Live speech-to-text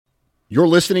You're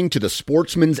listening to the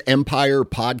Sportsman's Empire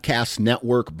Podcast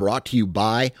Network, brought to you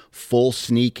by Full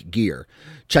Sneak Gear.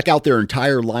 Check out their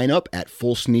entire lineup at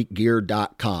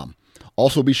fullsneakgear.com.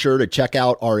 Also be sure to check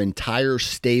out our entire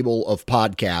stable of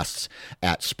podcasts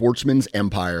at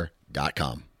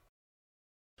sportsmansempire.com.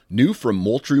 New from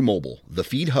Moultrie Mobile, the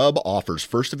Feed Hub offers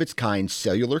first-of-its-kind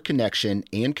cellular connection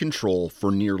and control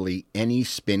for nearly any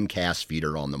spin cast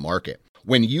feeder on the market.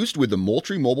 When used with the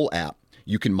Moultrie Mobile app,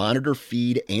 you can monitor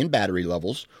feed and battery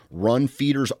levels, run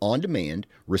feeders on demand,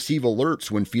 receive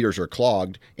alerts when feeders are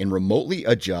clogged, and remotely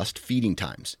adjust feeding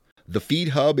times. The Feed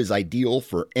Hub is ideal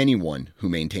for anyone who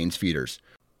maintains feeders.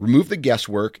 Remove the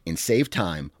guesswork and save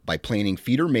time by planning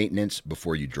feeder maintenance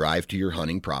before you drive to your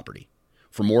hunting property.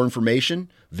 For more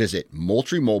information, visit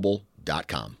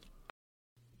MoultrieMobile.com.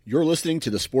 You're listening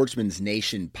to the Sportsman's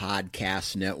Nation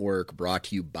Podcast Network, brought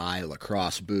to you by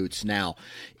Lacrosse Boots. Now,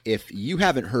 if you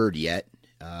haven't heard yet,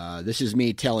 this is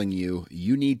me telling you,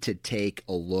 you need to take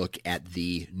a look at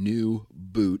the new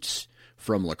boots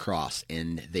from Lacrosse,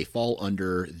 and they fall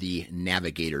under the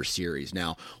Navigator series.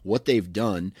 Now, what they've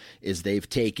done is they've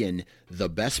taken the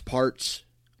best parts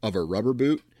of a rubber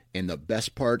boot and the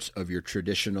best parts of your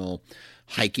traditional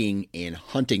hiking and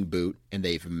hunting boot, and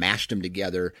they've mashed them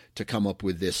together to come up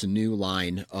with this new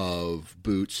line of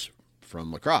boots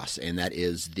from Lacrosse, and that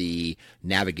is the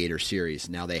Navigator series.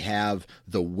 Now, they have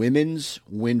the women's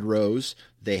Windrose,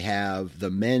 they have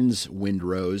the men's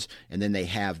Windrose, and then they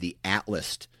have the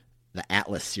Atlas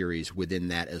series within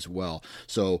that as well.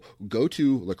 So go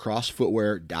to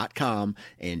lacrossefootwear.com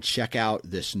and check out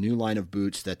this new line of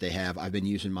boots that they have. I've been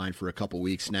using mine for a couple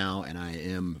weeks now, and I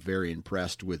am very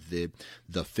impressed with the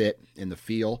fit and the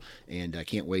feel, and I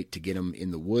can't wait to get them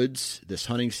in the woods this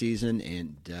hunting season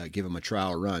and give them a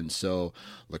trial run. So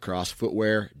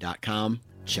lacrossefootwear.com,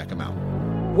 check them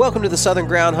out. Welcome to the Southern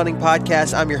Ground Hunting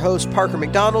Podcast. I'm your host, Parker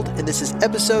McDonald, and this is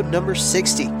episode number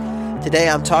 60. Today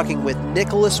I'm talking with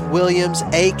Nicholas Williams,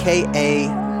 a.k.a.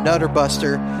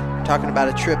 Nutterbuster, talking about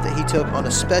a trip that he took on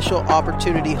a special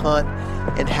opportunity hunt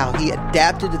and how he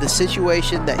adapted to the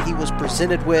situation that he was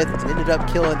presented with and ended up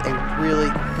killing a really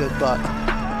good buck.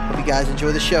 Hope you guys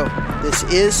enjoy the show. This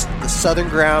is the Southern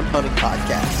Ground Hunting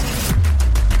Podcast.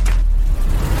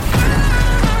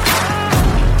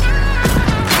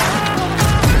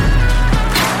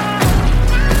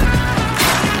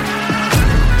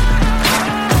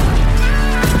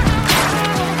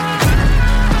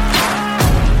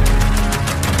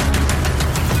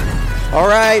 All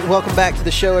right, welcome back to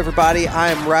the show, everybody.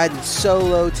 I am riding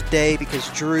solo today because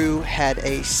Drew had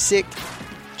a sick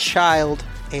child,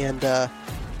 and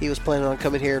he was planning on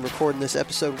coming here and recording this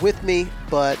episode with me,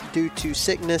 but due to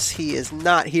sickness, he is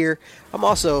not here. I'm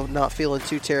also not feeling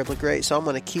too terribly great, so I'm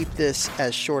going to keep this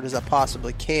as short as I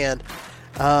possibly can.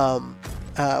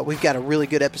 We've got a really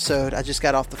good episode. I just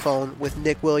got off the phone with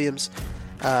Nick Williams.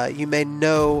 You may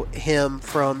know him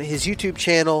from his YouTube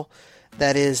channel.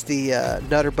 That is the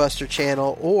Nutterbuster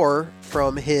channel, or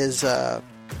from his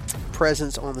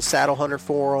presence on the Saddle Hunter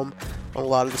Forum, on a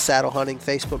lot of the saddle hunting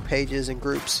Facebook pages and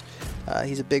groups.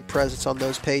 He's a big presence on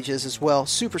those pages as well.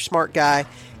 Super smart guy,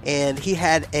 and he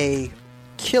had a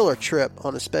killer trip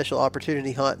on a special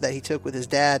opportunity hunt that he took with his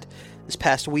dad this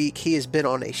past week. He has been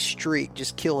on a streak,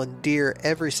 just killing deer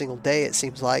every single day, it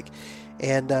seems like.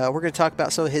 And we're going to talk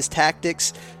about some of his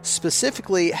tactics,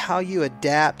 specifically how you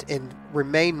adapt and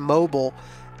remain mobile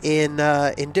in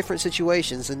different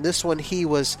situations. And this one, he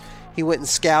went and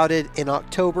scouted in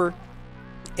October,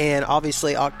 and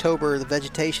obviously October, the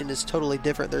vegetation is totally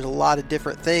different. There's a lot of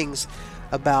different things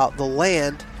about the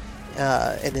land,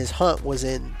 and his hunt was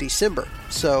in December.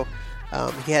 So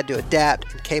he had to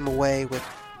adapt and came away with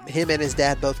him and his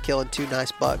dad both killing 2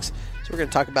 nice bucks. So we're going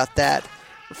to talk about that.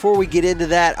 Before we get into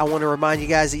that, I want to remind you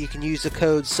guys that you can use the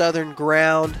code Southern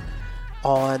Ground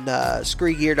on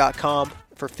screegear.com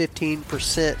for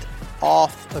 15%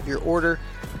 off of your order.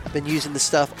 I've been using this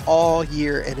stuff all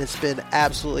year, and it's been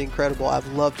absolutely incredible. I've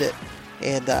loved it,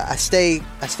 and I stay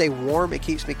warm. It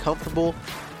keeps me comfortable.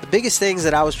 The biggest things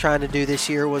that I was trying to do this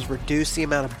year was reduce the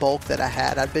amount of bulk that I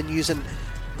had. I've been using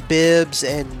bibs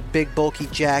and big bulky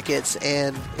jackets,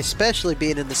 and especially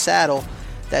being in the saddle,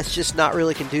 that's just not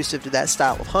really conducive to that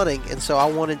style of hunting, and so I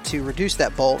wanted to reduce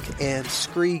that bulk, and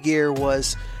Scree Gear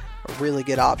was a really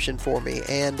good option for me.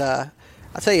 And I'll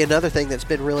tell you another thing that's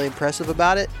been really impressive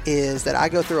about it is that I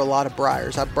go through a lot of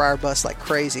briars. I briar bust like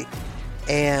crazy,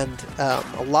 and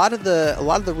a lot of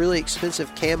the really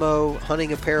expensive camo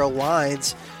hunting apparel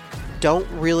lines don't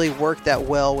really work that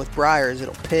well with briars.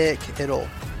 It'll pick, it'll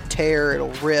tear,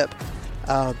 it'll rip.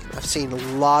 I've seen a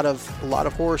lot of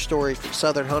horror stories from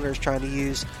southern hunters trying to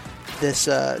use this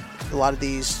a lot of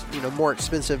these, more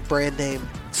expensive brand name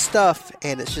stuff,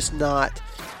 and it's just not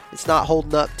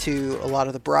holding up to a lot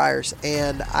of the briars.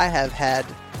 And I have had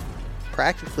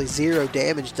practically zero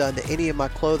damage done to any of my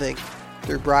clothing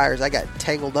through briars. I got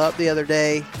tangled up the other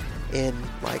day in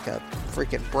like a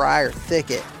freaking briar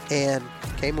thicket and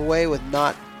came away with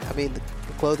the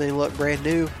clothing looked brand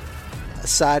new,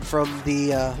 aside from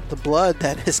the blood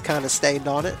that is kind of stained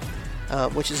on it,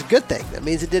 which is a good thing. That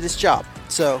means it did its job.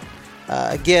 So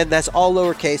again, that's all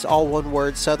lowercase, all one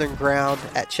word, Southern Ground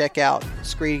at checkout,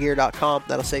 screedygear.com.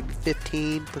 That'll save you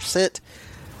 15%.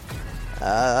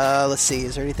 Let's see,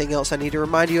 is there anything else I need to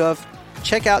remind you of?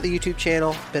 Check out the YouTube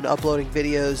channel. Been uploading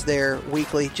videos there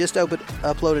weekly. Just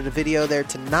uploaded a video there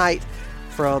tonight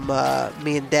from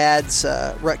me and Dad's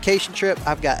rutcation trip.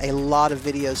 I've got a lot of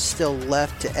videos still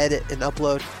left to edit and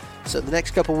upload. So the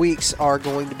next couple weeks are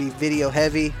going to be video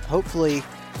heavy. Hopefully,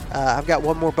 I've got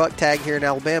one more buck tag here in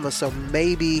Alabama, so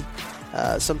maybe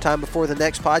sometime before the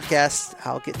next podcast,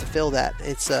 I'll get to fill that.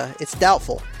 It's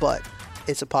doubtful, but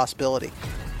it's a possibility.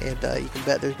 And you can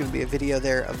bet there's going to be a video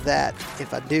there of that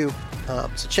if I do.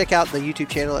 So check out the YouTube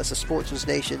channel. That's the Sportsman's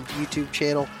Nation YouTube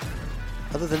channel.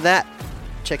 Other than that,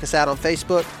 check us out on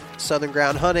Facebook, Southern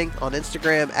Ground Hunting, on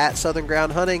Instagram at Southern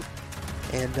Ground Hunting.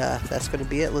 And that's going to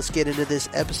be it. Let's get into this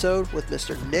episode with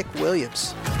Mr. Nick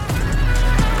Williams.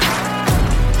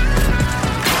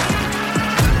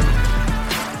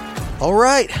 All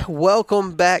right,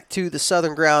 welcome back to the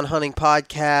Southern Ground Hunting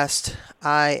Podcast.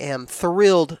 I am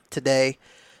thrilled today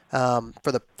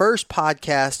for the first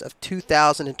podcast of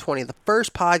 2020, the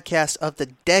first podcast of the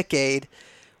decade.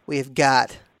 We have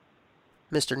got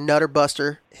Mr. Nutter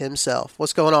Buster himself.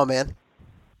 What's going on, man?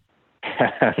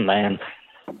 Man,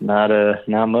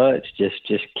 not much. Just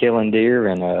killing deer,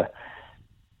 and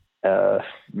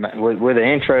with an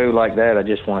intro like that, I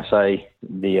just want to say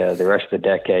the rest of the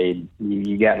decade,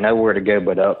 you got nowhere to go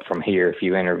but up from here. If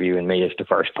you interviewing me as the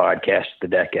first podcast of the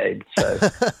decade, so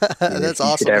that's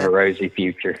awesome. You could have a rosy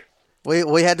future.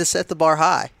 We had to set the bar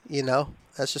high,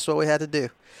 That's just what we had to do.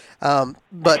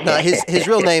 But no, his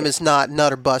real name is not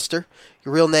Nutter Buster.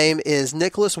 Your real name is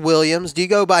Nicholas Williams. Do you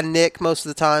go by Nick most of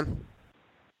the time?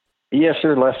 Yes,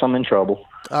 sir, unless I'm in trouble.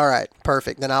 All right,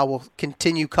 perfect. Then I will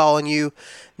continue calling you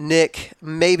Nick,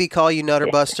 maybe call you Nutter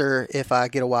Buster if I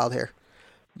get a wild hair.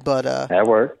 But that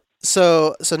works.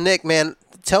 So Nick, man,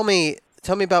 tell me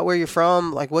about where you're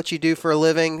from, like what you do for a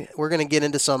living. We're going to get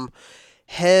into some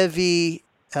heavy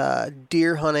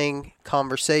deer hunting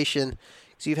conversation,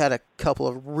 because you've had a couple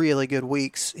of really good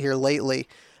weeks here lately.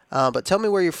 But tell me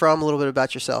where you're from, a little bit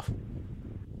about yourself.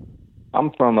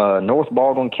 I'm from North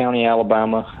Baldwin County,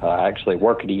 Alabama. I actually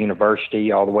work at a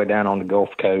university all the way down on the Gulf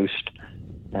Coast.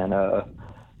 And I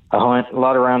hunt a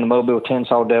lot around the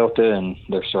Mobile-Tensaw Delta and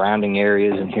their surrounding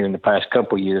areas. And here in the past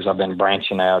couple of years, I've been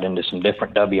branching out into some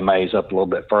different WMAs up a little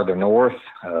bit further north.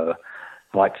 I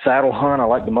like saddle hunt. I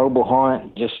like the mobile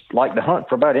hunt. Just like to hunt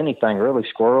for about anything, really.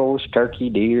 Squirrels, turkey,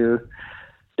 deer,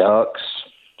 ducks,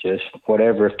 just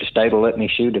whatever. If the state will let me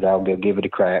shoot it, I'll go give it a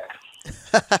crack.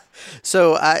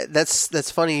 So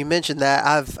that's funny you mentioned that.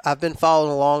 I've been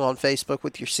following along on Facebook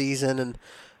with your season and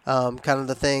kind of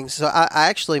the things. So I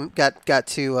actually got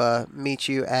to meet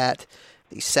you at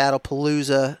the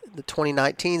Saddlepalooza, the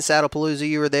 2019 Saddlepalooza.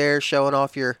 You were there showing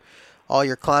off all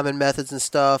your climbing methods and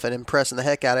stuff and impressing the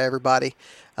heck out of everybody.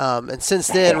 And since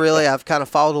then, really, I've kind of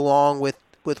followed along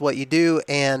with what you do,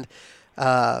 and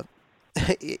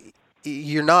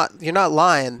you're not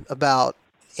lying about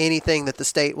anything that the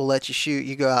state will let you shoot.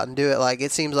 You go out and do it. Like,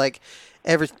 it seems like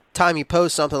every time you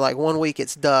post something, like one week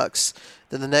it's ducks,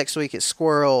 then the next week it's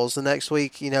squirrels, the next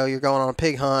week you're going on a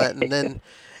pig hunt, and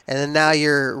then now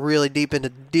you're really deep into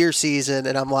deer season.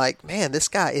 And I'm like, man, this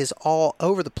guy is all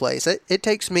over the place. It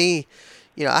takes me,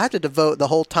 I have to devote the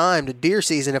whole time to deer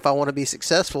season if I want to be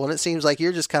successful. And it seems like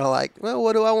you're just kind of like, well,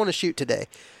 what do I want to shoot today?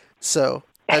 So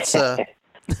that's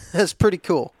that's pretty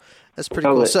cool. That's pretty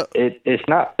cool. So it's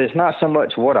not so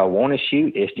much what I want to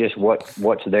shoot. It's just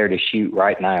what's there to shoot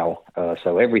right now.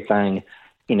 So everything,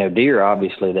 deer,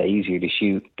 obviously they're easier to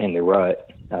shoot in the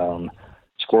rut.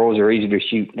 Squirrels are easier to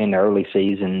shoot in the early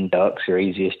season. Ducks are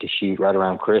easiest to shoot right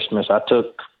around Christmas. I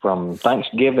took from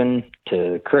Thanksgiving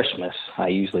to Christmas. I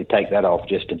usually take that off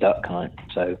just to duck hunt.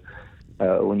 So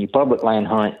when you public land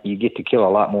hunt, you get to kill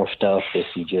a lot more stuff if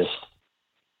you just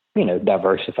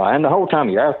diversify. And the whole time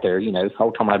you're out there, the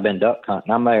whole time I've been duck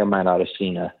hunting, I may or may not have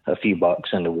seen a few bucks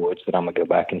in the woods that I'm going to go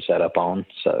back and set up on.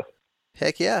 So,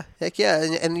 Heck yeah.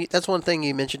 And that's one thing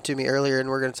you mentioned to me earlier, and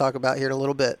we're going to talk about here in a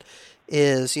little bit,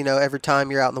 is, every time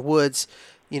you're out in the woods,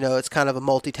 it's kind of a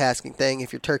multitasking thing.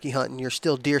 If you're turkey hunting, you're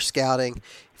still deer scouting.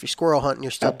 If you're squirrel hunting,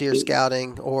 you're still deer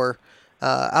scouting. Or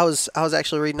I was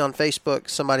actually reading on Facebook,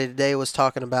 somebody today was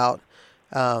talking about,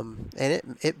 and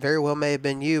it very well may have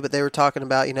been you, but they were talking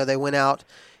about, you know, they went out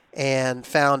and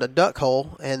found a duck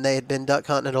hole, and they had been duck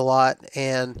hunting it a lot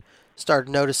and started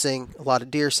noticing a lot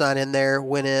of deer sign in there,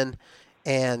 went in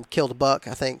and killed a buck,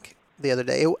 I think, the other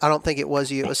day. I don't think it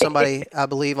was you. It was somebody, I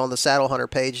believe, on the Saddle Hunter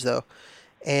page, though,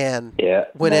 and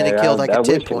went in and killed like a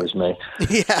 10 point. Me.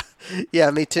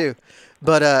 Yeah, me too.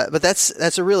 But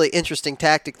that's a really interesting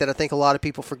tactic that I think a lot of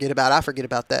people forget about. I forget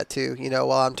about that too. You know,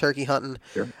 while I'm turkey hunting,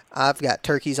 Sure. I've got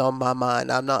turkeys on my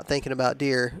mind. I'm not thinking about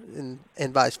deer,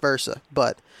 and vice versa.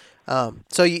 But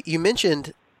so you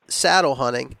mentioned saddle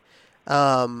hunting.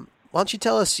 Why don't you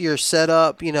tell us your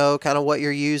setup? You know, kind of what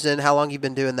you're using, how long you've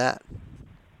been doing that.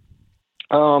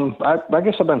 I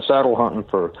guess I've been saddle hunting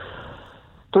for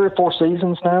 3 or 4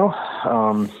 seasons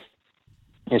now.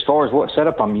 As far as what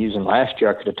setup I'm using, last year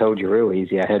I could have told you real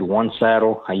easy. I had one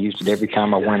saddle. I used it every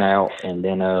time I went out. And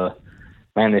then,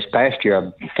 this past year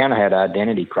I kind of had an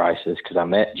identity crisis because I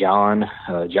met John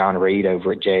Reed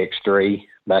over at JX3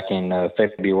 back in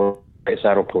February at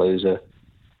Saddlepalooza.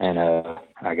 And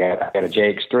I got a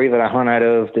JX3 that I hunt out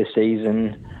of this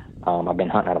season. I've been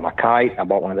hunting out of my kite. I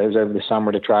bought one of those over the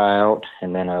summer to try out.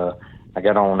 And then I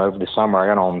got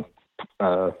on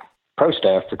Pro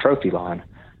Staff for Trophy Line.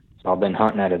 So I've been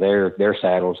hunting out of their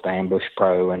saddles, the Ambush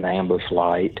Pro and the Ambush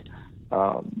Light.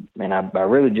 And I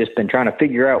really just been trying to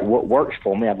figure out what works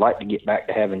for me. I'd like to get back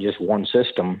to having just one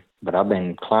system, but I've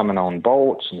been climbing on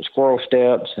bolts and squirrel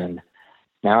steps, and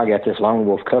now I got this Lone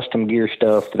Wolf custom gear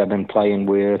stuff that I've been playing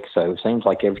with. So it seems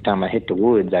like every time I hit the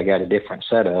woods, I got a different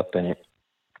setup, and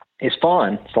it's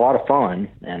fun. It's a lot of fun,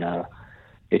 and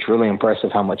it's really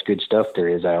impressive how much good stuff there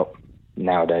is out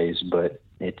nowadays. But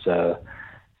it's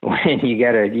when you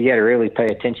gotta really pay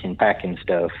attention packing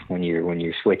stuff when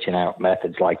you're switching out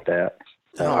methods like that.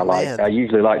 I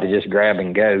usually like to just grab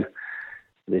and go.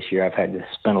 This year I've had to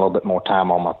spend a little bit more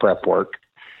time on my prep work.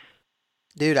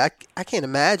 Dude, I can't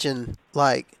imagine,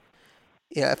 like,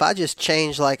 you know, if I just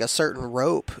change like a certain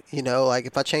rope, you know, like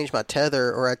if I change my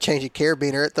tether or I change a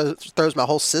carabiner, it throws my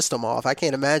whole system off. I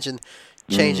can't imagine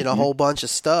changing a whole bunch of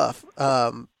stuff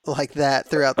like that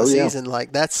throughout the season.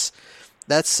 Like that's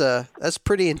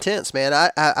pretty intense, man.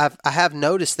 I have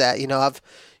noticed that,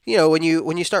 when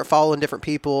you start following different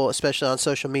people, especially on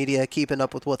social media, keeping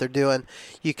up with what they're doing,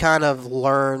 you kind of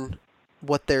learn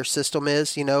what their system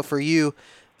is. You know, for you,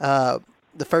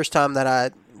 the first time that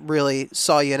I really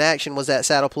saw you in action was at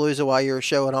Saddlepalooza while you were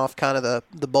showing off kind of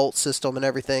the bolt system and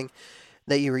everything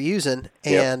that you were using.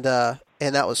 And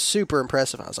that was super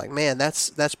impressive. I was like, man,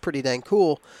 that's pretty dang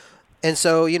cool. And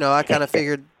so, I kind of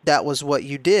figured that was what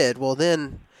you did. Well,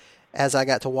 then as I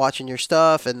got to watching your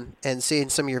stuff and seeing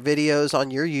some of your videos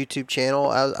on your YouTube channel,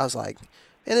 I was like,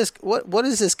 man, what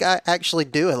is this guy actually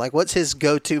doing? Like, what's his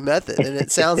go-to method? And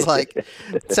it sounds like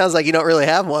you don't really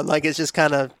have one. Like, it's just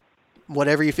kind of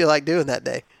whatever you feel like doing that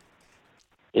day.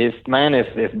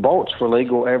 If bolts were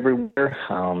legal everywhere,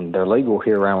 they're legal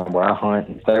here around where I hunt.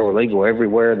 If they were legal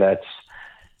everywhere,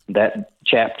 that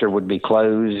chapter would be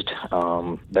closed.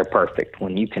 They're perfect.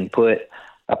 When you can put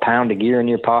a pound of gear in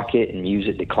your pocket and use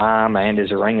it to climb and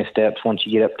as a ring of steps once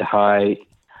you get up to height,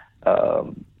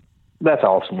 that's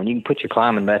awesome. When you can put your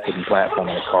climbing method and platform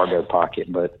in a cargo pocket.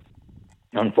 But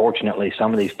unfortunately,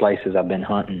 some of these places I've been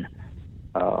hunting,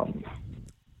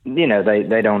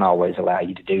 they don't always allow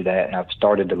you to do that. And I've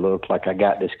started to look like I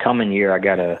got this coming year. I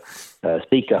got a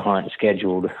Sika hunt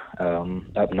scheduled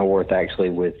up north,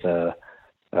 actually, with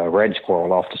Red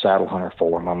Squirrel off the Saddle Hunter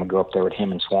Forum. I'm going to go up there with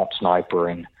him and Swamp Sniper,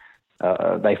 and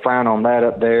they frown on that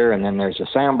up there. And then there's a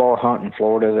sandbar hunt in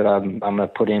Florida that I'm going to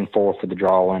put in for the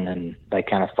drawing, and they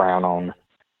kind of frown on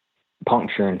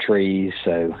puncturing trees.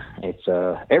 So it's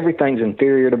everything's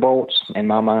inferior to bolts in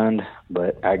my mind,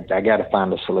 but I got to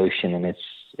find a solution, and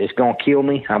it's going to kill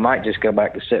me. I might just go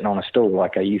back to sitting on a stool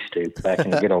like I used to back in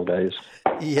the good old days.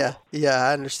 Yeah,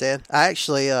 I understand. I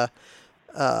actually,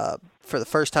 for the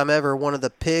first time ever, one of the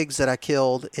pigs that I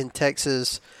killed in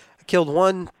Texas, I killed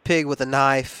one pig with a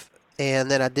knife,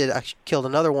 and then I killed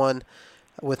another one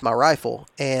with my rifle.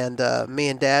 And me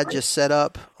and Dad just set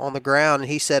up on the ground,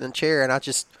 and he sat in a chair, and I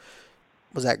just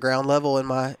was at ground level in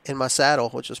my saddle,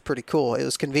 which was pretty cool. It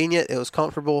was convenient, it was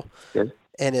comfortable. Good.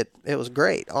 And it was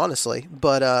great, honestly.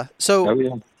 But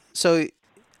so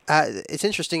it's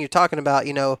interesting you're talking about,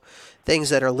 things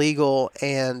that are legal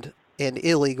and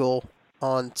illegal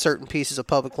on certain pieces of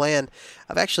public land.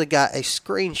 I've actually got a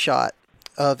screenshot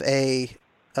of a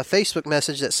Facebook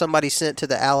message that somebody sent to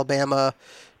the Alabama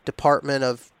Department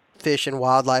of Fish and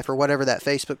Wildlife, or whatever that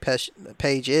Facebook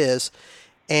page is.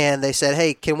 And they said,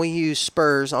 hey, can we use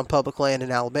spurs on public land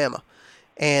in Alabama?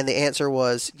 And the answer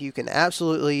was, you can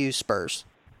absolutely use spurs.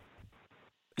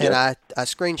 And I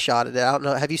screenshotted it. I don't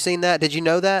know. Have you seen that? Did you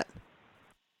know that?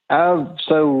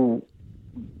 So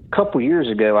a couple years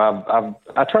ago,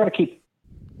 I try to keep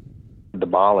the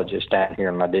biologist down here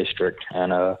in my district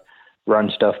and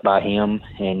run stuff by him.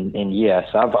 And yes,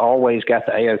 I've always got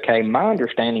the AOK. My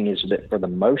understanding is that for the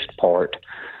most part,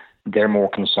 they're more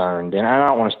concerned. And I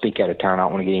don't want to speak out of turn. I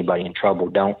don't want to get anybody in trouble.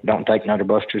 Don't take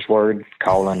Nutterbuster's word.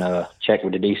 Call and check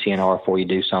with the DCNR before you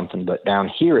do something. But down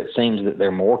here, it seems that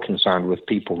they're more concerned with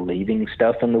people leaving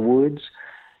stuff in the woods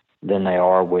than they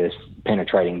are with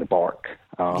penetrating the bark.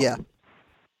 That's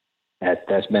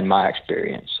been my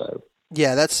experience. So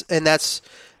yeah, that's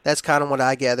kind of what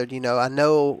I gathered. I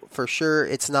know for sure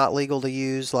it's not legal to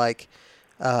use like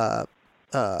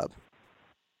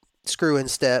screw-in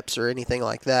steps or anything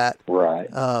like that.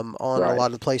 Right. On a lot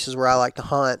of the places where I like to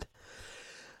hunt.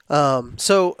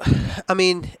 So, I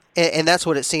mean, and that's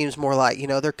what it seems more like.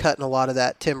 They're cutting a lot of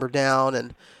that timber down,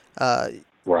 and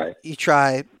right. You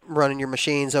try running your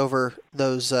machines over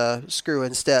those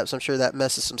screw-in steps. I'm sure that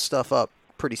messes some stuff up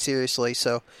pretty seriously.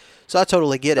 So I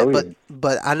totally get it. Yeah.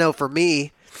 But I know for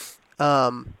me,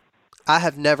 I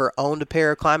have never owned a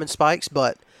pair of climbing spikes,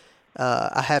 but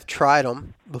I have tried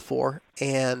them before,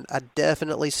 and I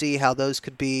definitely see how those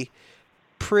could be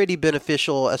pretty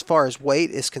beneficial as far as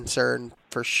weight is concerned,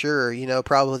 for sure.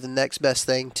 Probably the next best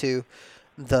thing to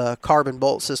the carbon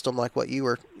bolt system, like what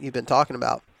you've been talking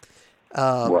about.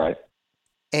 Right.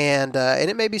 And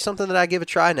it may be something that I give a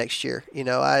try next year.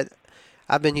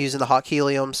 I've been using the Hawk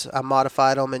Heliums. I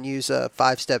modified them and use a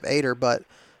 5-step aider, but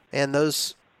man,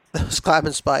 those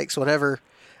climbing spikes, whenever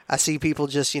I see people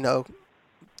just,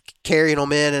 carrying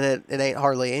them in and it ain't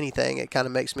hardly anything, it kind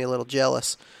of makes me a little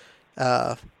jealous.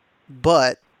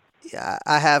 But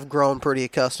I have grown pretty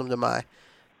accustomed to my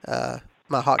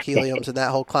Hawk Heliums and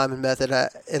that whole climbing method.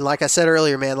 And like I said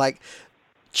earlier, man, like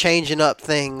changing up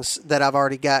things that I've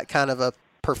already got kind of a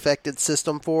perfected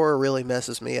system for really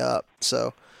messes me up.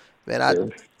 So, man, I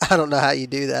don't know how you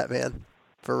do that, man,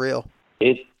 for real.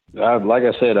 Like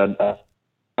I said, I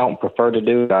don't prefer to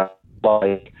do it.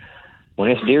 Like when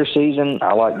it's deer season,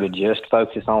 I like to just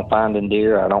focus on finding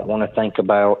deer. I don't want to think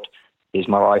about, is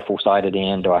my rifle sighted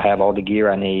in? Do I have all the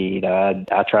gear I need?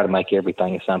 I try to make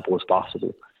everything as simple as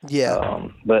possible. Yeah.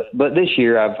 But this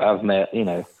year I've met,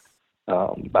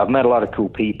 I've met a lot of cool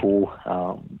people.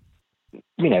 Got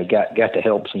to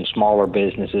help some smaller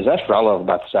businesses. That's what I love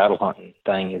about the saddle hunting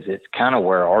thing, is it's kind of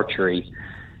where archery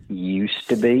used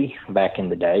to be back in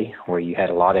the day, where you had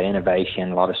a lot of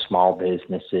innovation, a lot of small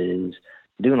businesses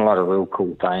doing a lot of real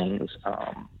cool things.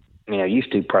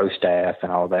 Used to pro staff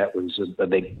and all that was a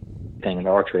big thing in the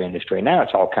archery industry. Now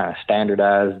it's all kind of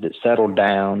standardized. It's settled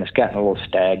down. It's gotten a little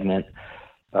stagnant.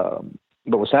 But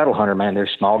with Saddle Hunter, man,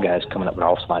 there's small guys coming up with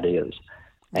awesome ideas.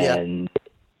 And,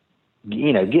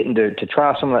 getting to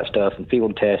try some of that stuff and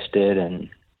field test it and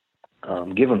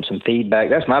give them some feedback.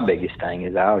 That's my biggest thing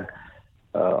is I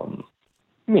don't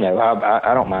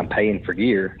mind paying for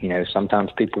gear.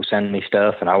 Sometimes people send me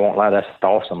stuff, and I won't lie, that's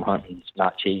awesome. Hunting's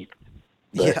not cheap.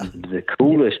 But the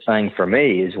coolest thing for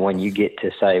me is when you get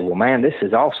to say, well, man, this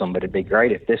is awesome, but it'd be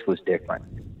great if this was different.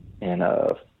 And,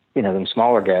 them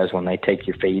smaller guys, when they take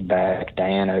your feedback,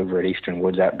 Dan over at Eastern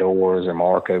Woods Outdoors or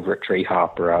Mark over at Tree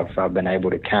Hopper, I've been able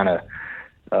to kind of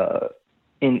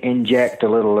inject a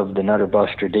little of the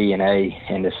Nutterbuster DNA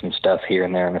into some stuff here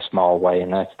and there in a small way.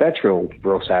 And that's real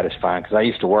satisfying, because I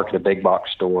used to work at a big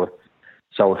box store,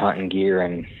 sold hunting gear,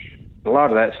 and a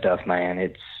lot of that stuff, man,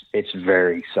 it's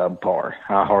very subpar.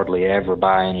 I hardly ever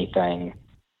buy anything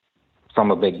from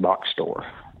a big box store.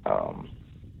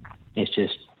 It's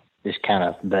just kind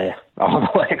of there all the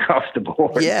way across the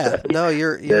board. Yeah, so no,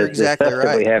 you're exactly the stuff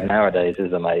right. that we have nowadays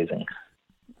is amazing.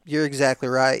 You're exactly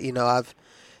right.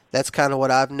 That's kind of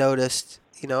what I've noticed.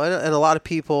 And a lot of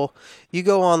people, you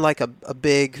go on like a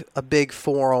big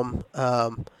forum,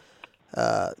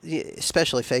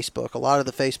 especially Facebook. A lot of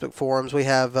the Facebook forums we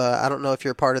have. I don't know if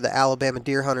you're a part of the Alabama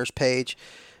Deer Hunters page,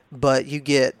 but you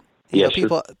get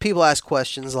people ask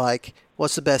questions like,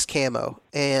 "What's the best camo?"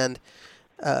 And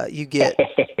you get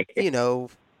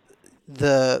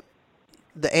the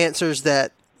answers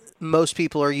that most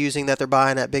people are using that they're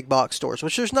buying at big box stores,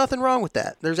 which there's nothing wrong with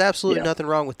that. There's absolutely nothing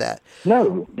wrong with that.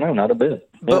 No, not a bit.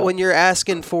 But when you're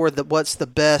asking for what's the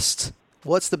best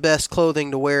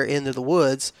clothing to wear into the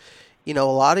woods, a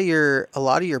lot of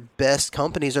your best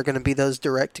companies are going to be those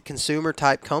direct to consumer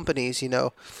type companies,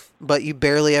 but you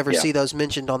barely ever see those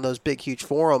mentioned on those big, huge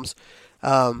forums.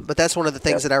 But that's one of the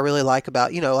things that I really like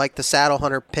about, like the Saddle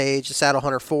Hunter page, the Saddle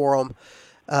Hunter forum,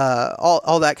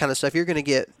 all that kind of stuff. You're going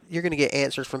to get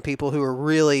answers from people who are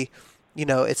really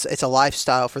it's a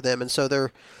lifestyle for them, and so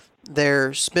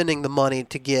they're spending the money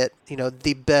to get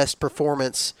the best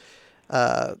performance.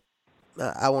 I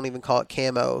won't even call it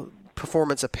camo,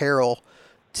 performance apparel.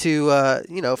 To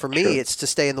for me, Sure. it's to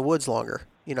stay in the woods longer.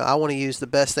 I want to use the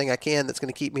best thing I can that's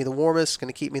going to keep me the warmest,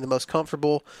 going to keep me the most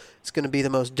comfortable, it's going to be the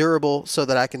most durable, so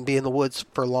that I can be in the woods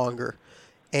for longer.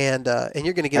 And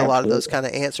you're going to get a lot of those kind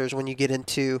of answers when you get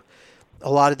into a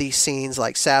lot of these scenes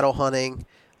like saddle hunting,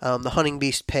 the Hunting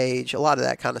Beast page, a lot of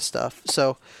that kind of stuff.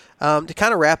 So to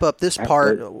kind of wrap up this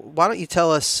part, why don't you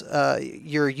tell us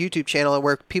your YouTube channel and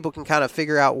where people can kind of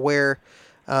figure out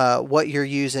what you're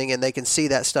using and they can see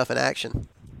that stuff in action.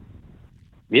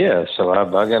 Yeah, so I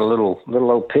got a little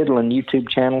old piddling YouTube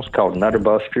channel. It's called Nutter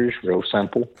Busters, real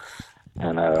simple.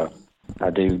 And I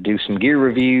do some gear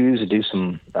reviews, I do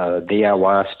some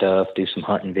DIY stuff, do some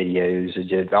hunting videos.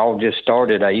 It all just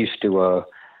started. I used to,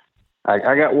 I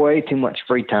got way too much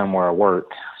free time where I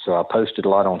work, so I posted a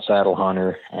lot on Saddle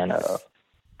Hunter, and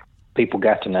people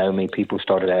got to know me. People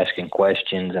started asking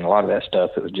questions, and a lot of that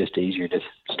stuff, it was just easier to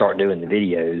start doing the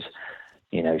videos,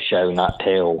 show, not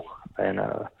tell. And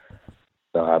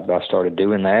so I started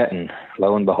doing that, and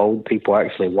lo and behold, people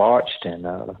actually watched,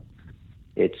 and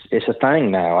it's a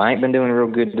thing now. I ain't been doing real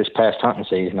good this past hunting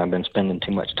season. I've been spending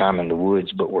too much time in the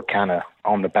woods, but we're kind of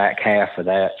on the back half of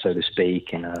that, so to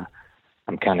speak, and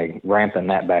I'm kind of ramping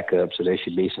that back up, so there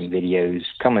should be some videos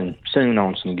coming soon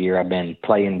on some gear I've been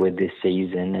playing with this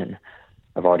season, and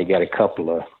I've already got a couple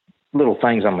of little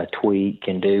things I'm going to tweak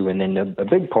and do, and then a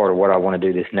big part of what I want to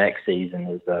do this next season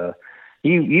is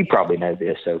you probably know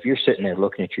this, so if you're sitting there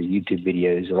looking at your YouTube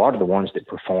videos, a lot of the ones that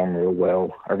perform real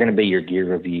well are going to be your gear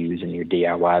reviews and your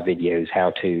DIY videos,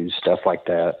 how-tos, stuff like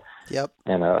that. Yep.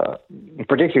 And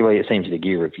particularly it seems the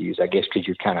gear reviews, I guess, because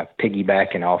you're kind of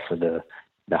piggybacking off of the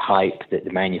hype that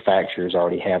the manufacturers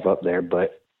already have up there.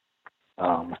 But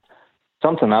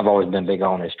something I've always been big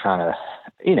on is trying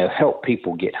to, help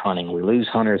people get hunting. We lose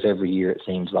hunters every year, it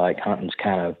seems like. Hunting's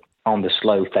kind of on the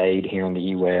slow fade here in the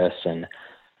U.S., and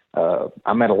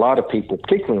I met a lot of people,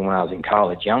 particularly when I was in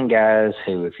college, young guys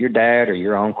who, if your dad or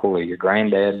your uncle or your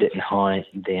granddad didn't hunt,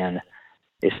 then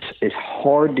it's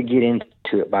hard to get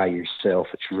into it by yourself.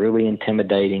 It's really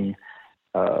intimidating.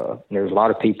 There's a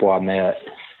lot of people I met.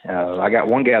 I got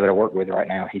one guy that I work with right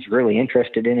now. He's really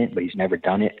interested in it, but he's never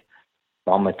done it.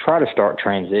 So I'm going to try to start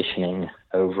transitioning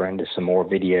over into some more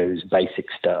videos, basic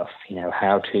stuff,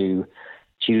 how to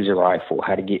choose a rifle,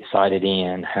 how to get sighted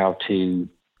in, how to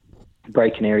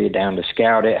break an area down to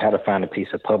scout it, how to find a piece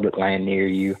of public land near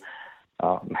you,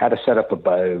 how to set up a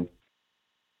bow,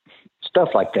 stuff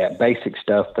like that, basic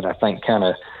stuff that I think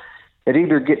it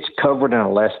either gets covered in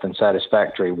a less than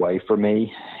satisfactory way for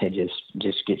me, it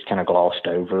just gets kind of glossed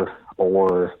over,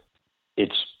 or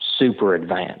it's super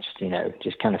advanced,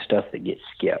 just kind of stuff that gets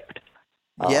skipped.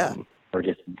 Yeah. Or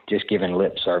just given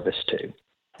lip service to.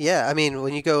 Yeah, I mean,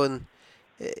 when you go in,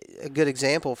 a good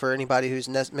example for anybody who's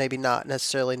maybe not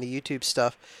necessarily into YouTube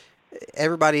stuff,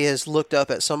 everybody has looked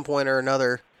up at some point or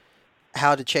another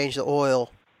how to change the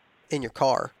oil in your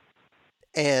car.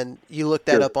 And you look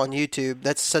that up on YouTube.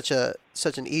 That's such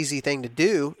an easy thing to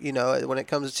do, when it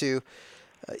comes to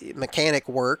mechanic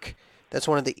work. That's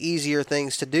one of the easier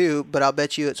things to do, but I'll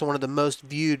bet you it's one of the most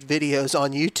viewed videos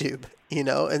on YouTube,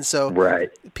 and so right.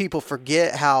 People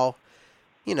forget how,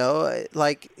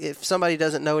 like if somebody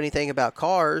doesn't know anything about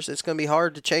cars, it's going to be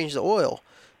hard to change the oil.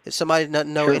 If somebody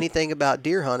doesn't know anything about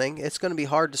deer hunting, it's going to be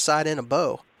hard to sight in a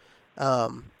bow.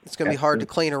 It's going to be hard to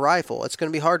clean a rifle. It's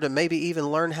going to be hard to maybe even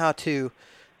learn how to,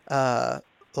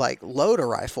 load a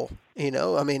rifle,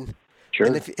 I mean, Sure.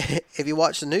 And if you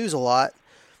watch the news a lot,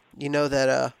 you know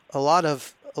that a lot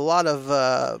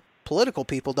of political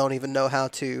people don't even know how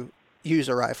to use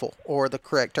a rifle or the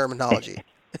correct terminology,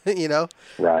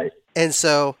 Right. And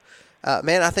so,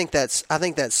 man, I think that's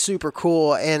super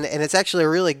cool, and it's actually a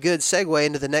really good segue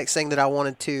into the next thing that I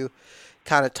wanted to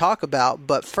kind of talk about.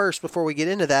 But first, before we get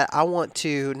into that, I want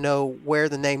to know where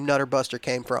the name Nutter Buster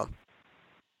came from.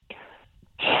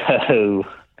 So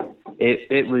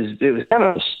it was kind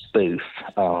of a spoof.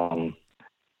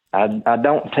 I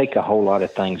don't take a whole lot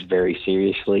of things very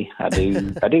seriously. I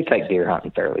do take deer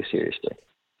hunting fairly seriously.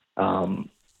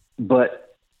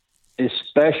 But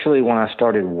especially when I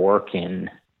started working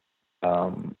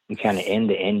kind of in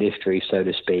the industry, so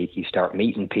to speak, you start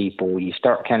meeting people, you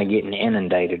start kind of getting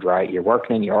inundated, right? You're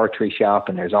working in your archery shop,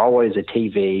 and there's always a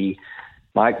TV,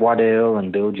 Mike Waddell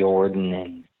and Bill Jordan,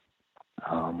 and the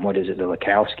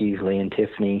Lukowskis, Lee and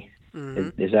Tiffany.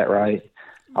 Mm-hmm. Is that right?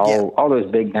 All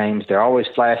those big names, they're always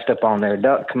flashed up on their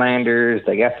duck commanders.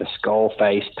 They got the skull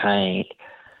face paint,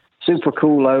 super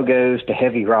cool logos to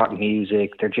heavy rock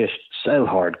music. They're just so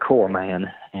hardcore,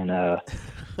 man, and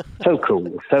so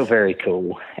cool, so very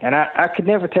cool. And I could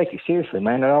never take it seriously,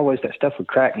 man. That stuff would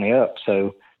crack me up.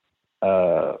 So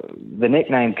the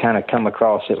nickname kind of come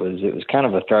across. It was kind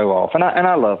of a throw off. And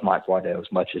I love Mike Waddell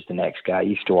as much as the next guy. I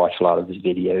used to watch a lot of his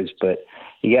videos, but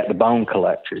you got the bone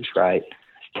collectors, right?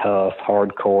 It's tough,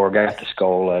 hardcore, got the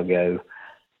skull logo.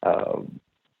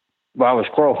 Well, I was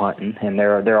squirrel hunting, and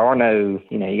there are no,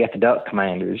 you got the duck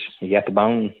commanders, you got the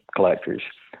bone collectors.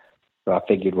 So I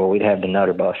figured, well, we'd have the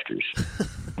Nutter Busters,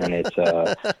 and it's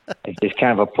just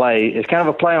kind of a play. It's kind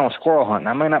of a play on squirrel hunting.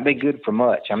 I may not be good for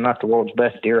much. I'm not the world's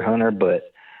best deer hunter,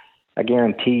 but I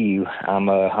guarantee you, I'm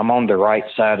on the right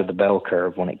side of the bell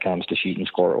curve when it comes to shooting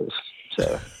squirrels.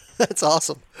 So that's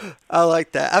awesome. I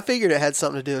like that. I figured it had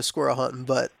something to do with squirrel hunting,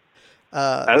 but.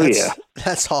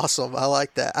 That's awesome. I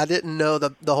like that. I didn't know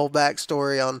the whole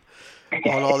backstory on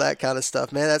all that kind of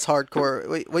stuff, man. That's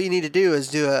hardcore. What you need to do is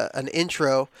do an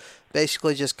intro,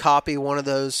 basically just copy one of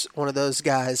those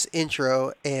guys'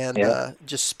 intro and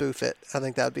just spoof it. I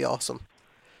think that'd be awesome.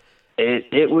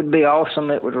 It would be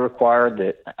awesome. It would require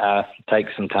that I take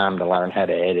some time to learn how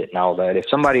to edit and all that. If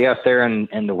somebody out there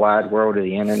in the wide world of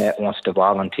the internet wants to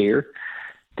volunteer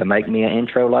to make me an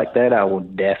intro like that, I will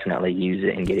definitely use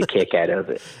it and get a kick out of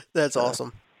it. That's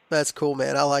awesome. That's cool,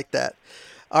 man. I like that.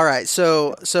 All right.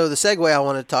 So the segue I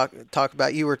want to talk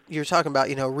about, you're talking about,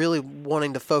 really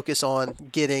wanting to focus on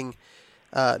getting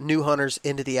new hunters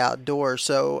into the outdoors.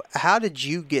 So how did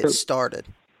you get started?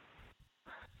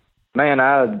 Man,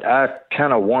 I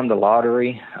kind of won the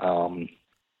lottery.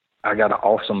 I got an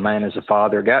awesome man as a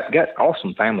father, got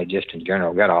awesome family just in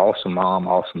general, got an awesome mom,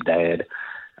 awesome dad.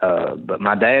 But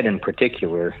my dad in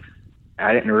particular,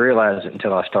 I didn't realize it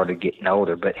until I started getting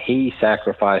older, but he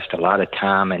sacrificed a lot of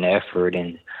time and effort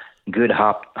and good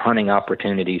hunting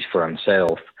opportunities for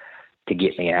himself to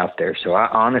get me out there. So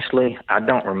I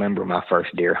don't remember my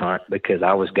first deer hunt because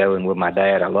I was going with my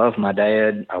dad. I love my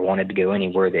dad. I wanted to go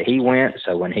anywhere that he went.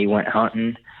 So when he went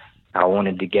hunting, I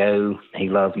wanted to go. He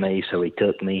loved me, so he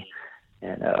took me.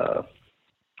 And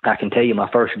I can tell you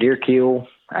my first deer kill.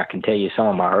 I can tell you some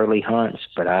of my early hunts,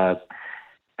 but I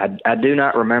do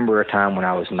not remember a time when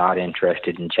I was not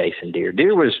interested in chasing deer.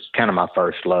 Deer was kind of my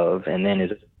first love, and then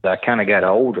as I kind of got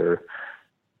older,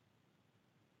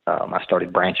 I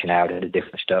started branching out into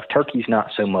different stuff. Turkeys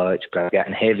not so much, but I've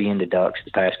gotten heavy into ducks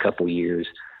the past couple of years.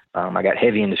 I got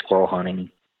heavy into squirrel hunting,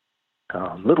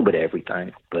 a little bit of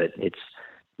everything, but it's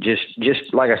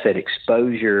just like I said,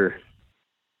 exposure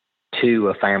to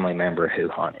a family member who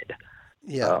hunted.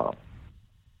 Yeah.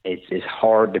 It's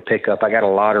hard to pick up. I got a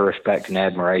lot of respect and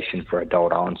admiration for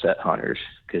adult onset hunters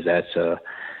because that's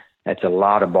a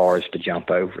lot of bars to jump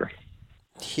over.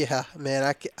 Yeah,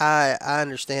 man, I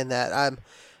understand that.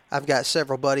 I've got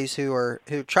several buddies who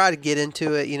try to get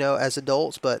into it, as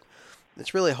adults, but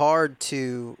it's really hard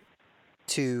to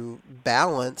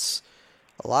balance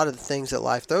a lot of the things that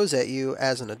life throws at you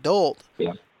as an adult.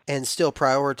 Yeah. And still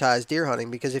prioritize deer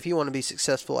hunting, because if you want to be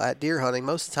successful at deer hunting,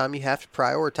 most of the time you have to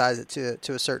prioritize it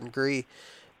to a certain degree.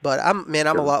 But I'm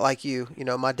a lot like you.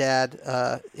 My dad,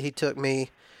 he took me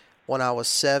when I was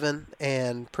 7,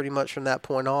 and pretty much from that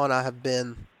point on, I have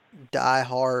been die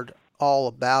hard all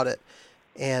about it.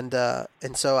 And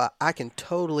so I can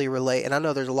totally relate. And I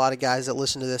know there's a lot of guys that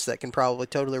listen to this that can probably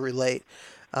totally relate.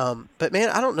 But man,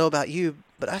 I don't know about you,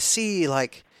 but I see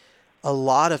like a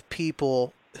lot of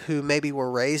people who maybe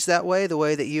were raised that way, the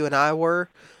way that you and I were,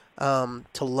 to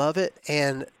love it,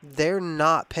 and they're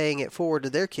not paying it forward to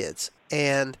their kids.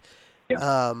 And,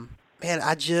 man,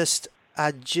 I just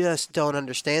don't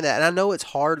understand that. And I know it's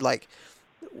hard, like,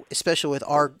 especially with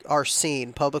our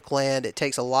scene, public land, it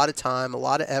takes a lot of time, a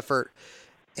lot of effort,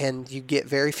 and you get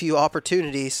very few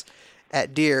opportunities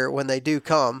at deer when they do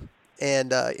come,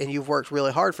 and you've worked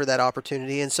really hard for that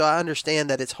opportunity. And so I understand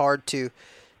that it's hard to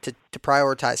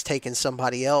prioritize taking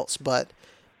somebody else, but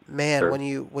man, Sure.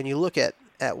 when you look at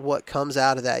what comes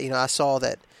out of that, I saw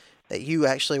that you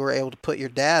actually were able to put your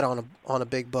dad on a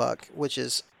big buck, which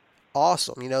is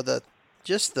awesome. The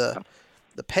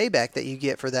payback that you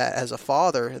get for that as a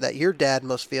father, that your dad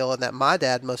must feel and that my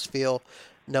dad must feel,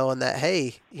 knowing that,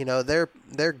 hey,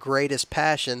 their greatest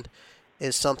passion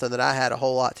is something that I had a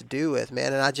whole lot to do with,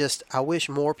 man. And I wish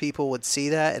more people would see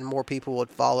that and more people would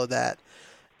follow that,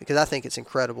 because I think it's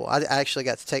incredible. I actually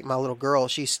got to take my little girl.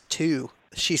 She's 2.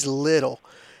 She's little.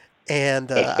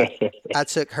 And I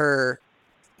took her,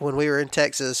 when we were in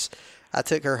Texas, I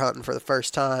took her hunting for the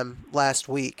first time last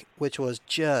week, which was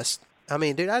just,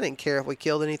 dude, I didn't care if we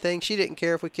killed anything. She didn't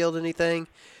care if we killed anything.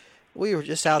 We were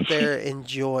just out there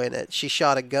enjoying it. She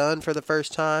shot a gun for the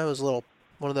first time. It was one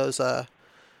of those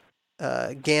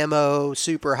Gammo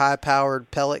super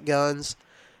high-powered pellet guns.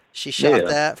 She shot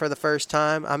that for the first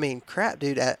time. I mean, crap,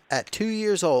 dude, at 2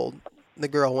 years old, the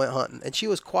girl went hunting, and she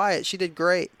was quiet. She did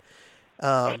great.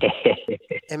 And,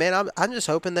 man, I'm just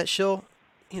hoping that she'll,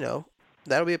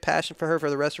 that'll be a passion for her for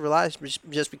the rest of her life,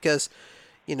 just because,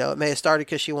 it may have started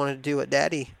because she wanted to do what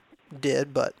Daddy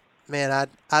did, but, man,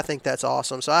 I think that's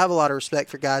awesome. So I have a lot of respect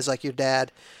for guys like your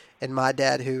dad and my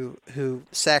dad who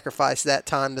sacrificed that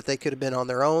time that they could have been on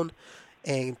their own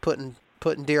and putting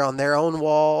deer on their own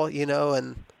wall,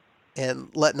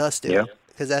 and letting us do it,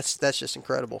 because that's just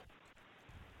incredible.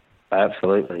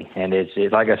 Absolutely. And it's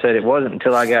like I said, it wasn't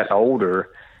until I got older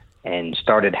and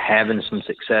started having some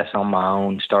success on my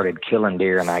own, started killing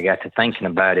deer, and I got to thinking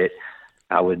about it.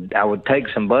 I would take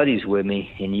some buddies with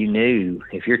me, and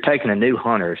if you're taking a new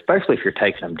hunter, especially if you're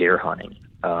taking them deer hunting,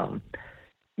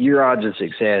 your odds of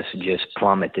success just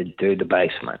plummeted through the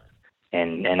basement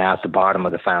and out the bottom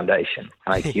of the foundation.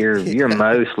 Like you're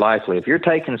most likely, if you're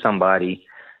taking somebody,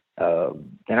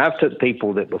 and I've took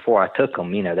people that before I took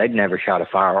them, they'd never shot a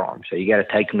firearm. So you got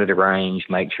to take them to the range,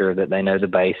 make sure that they know the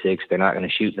basics. They're not going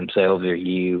to shoot themselves or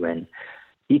you. And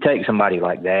you take somebody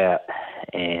like that,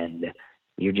 and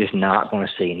you're just not going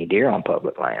to see any deer on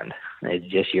public land. It's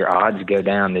just your odds go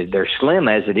down. They're slim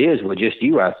as it is with just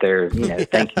you out there,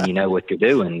 thinking you know what you're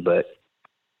doing. But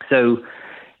so,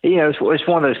 it's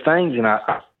one of those things, and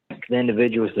the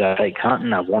individuals that I take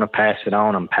hunting, I want to pass it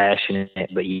on. I'm passionate,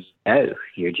 but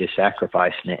you're just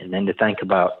sacrificing it. And then to think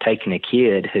about taking a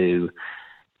kid who,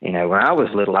 when I was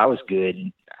little, I was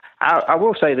good. I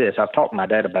will say this, I've talked to my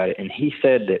dad about it, and he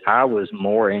said that I was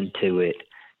more into it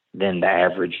than the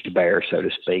average bear, so to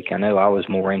speak. I know I was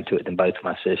more into it than both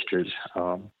my sisters.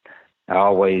 I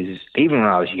always, even when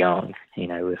I was young,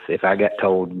 if I got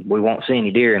told we won't see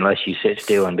any deer unless you sit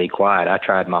still and be quiet, I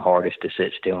tried my hardest to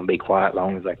sit still and be quiet as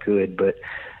long as I could. But,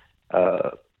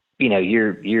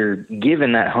 you're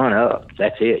giving that hunt up.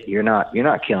 That's it. You're not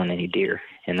killing any deer.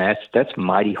 And that's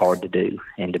mighty hard to do.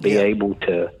 And to be able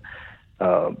to,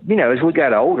 as we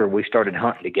got older, we started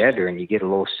hunting together, and you get a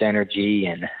little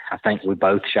synergy. And I think we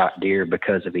both shot deer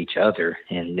because of each other.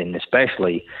 And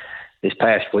especially this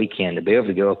past weekend, to be able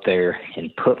to go up there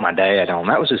and put my dad on,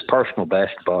 that was his personal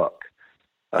best buck.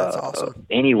 That's awesome.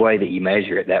 Any way that you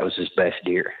measure it, that was his best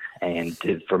deer. And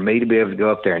for me to be able to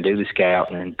go up there and do the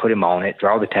scout and put him on it,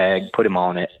 draw the tag, put him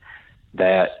on it,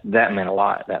 that meant a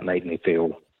lot. That made me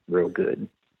feel real good.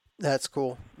 That's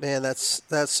cool, man. That's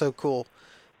so cool.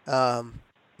 I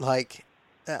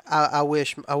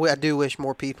do wish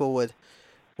more people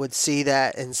would see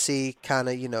that and see kind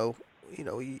of,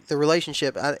 the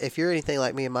relationship. If you're anything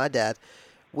like me and my dad,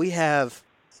 we have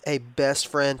a best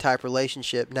friend type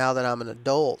relationship now that I'm an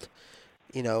adult.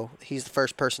 He's the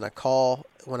first person I call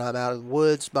when I'm out of the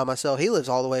woods by myself. He lives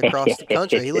all the way across the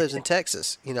country. He lives in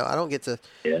Texas. I don't get to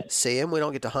see him. We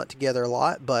don't get to hunt together a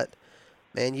lot, but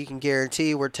man, you can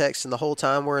guarantee we're texting the whole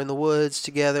time we're in the woods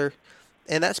together.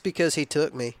 And that's because he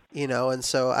took me, and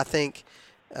so I think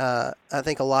a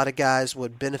lot of guys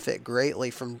would benefit greatly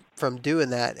from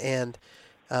doing that, and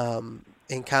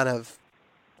kind of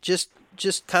just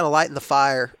kind of lighting the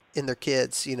fire in their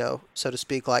kids, so to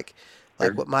speak, like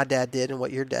what my dad did and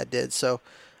what your dad did. So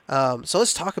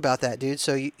let's talk about that, dude.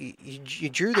 So you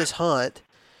drew this hunt,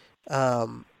 a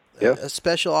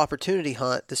special opportunity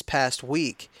hunt this past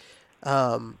week.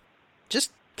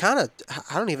 Just kind of,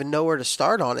 I don't even know where to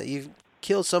start on it. You've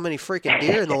killed so many freaking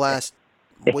deer in the last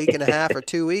week and a half or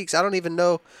 2 weeks. I don't even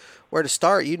know where to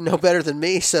start. You know better than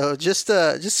me. So just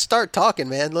start talking,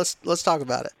 man. Let's talk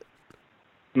about it.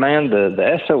 Man,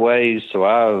 the SOAs.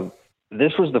 So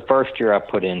this was the first year I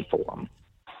put in for them.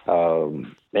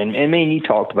 And I mean, you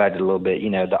talked about it a little bit,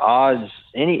 the odds,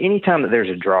 anytime that there's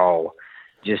a draw,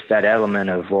 just that element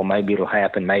of, well, maybe it'll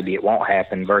happen, maybe it won't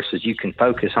happen, versus you can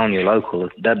focus on your local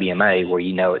WMA where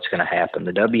it's going to happen.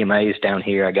 The WMA is down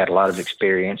here. I got a lot of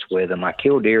experience with them. I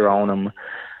kill deer on them.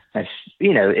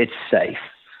 It's safe.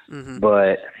 Mm-hmm.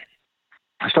 But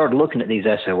I started looking at these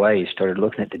SOAs, started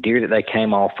looking at the deer that they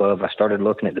came off of. I started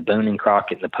looking at the Boone and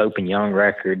Crockett and the Pope and Young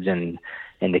records and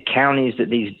the counties that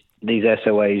these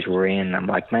SOAs were in. I'm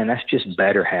like, man, that's just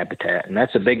better habitat. And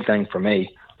that's a big thing for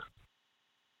me.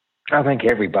 I think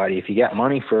everybody, if you got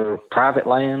money for private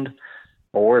land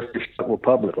or if you're stuck with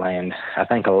public land, I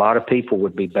think a lot of people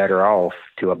would be better off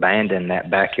to abandon that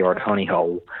backyard honey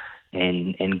hole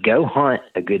and go hunt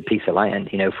a good piece of land.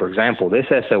 For example, this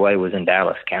SOA was in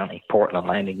Dallas County, Portland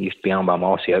Landing, used to be owned by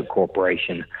Mossy Oak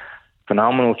Corporation.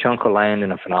 Phenomenal chunk of land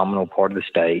in a phenomenal part of the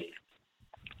state.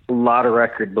 A lot of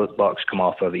record book bucks come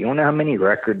off of it. You want to know how many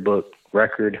record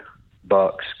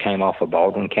bucks came off of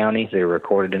Baldwin County? They were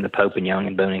recorded in the Pope and Young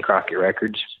and Boone and Crockett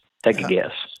records. Take a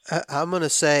guess. I'm going to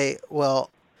say, well,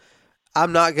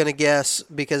 I'm not going to guess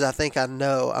because I think I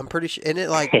know. I'm pretty sure. Isn't it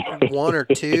like 1 or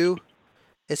 2?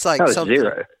 It's like No, something.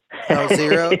 0. Oh,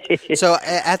 0. So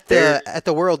at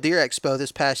the World Deer Expo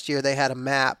this past year, they had a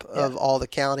map of all the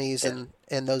counties and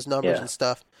those numbers and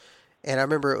stuff. And I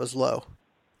remember it was low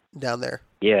down there.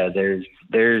 Yeah,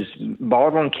 there's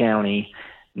Baldwin County.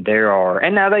 There are,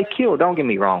 and now they kill, don't get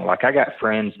me wrong, like I got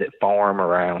friends that farm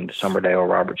around Summerdale,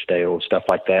 Robertsdale, stuff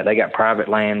like that. They got private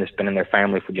land that's been in their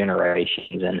family for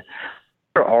generations, and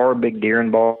there are big deer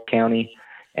in Baldwin County,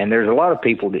 and there's a lot of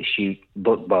people that shoot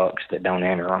book bucks that don't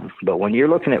enter them. But when you're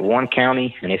looking at one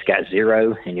county and it's got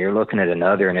 0, and you're looking at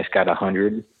another and it's got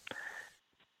 100,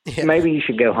 maybe you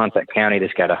should go hunt that county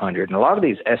that's got 100. And a lot of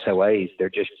these SOAs, they're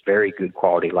just very good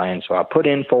quality land, so I put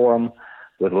in for them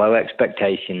with low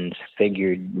expectations,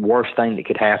 figured worst thing that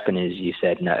could happen is you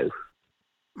said no.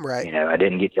 Right. You know, I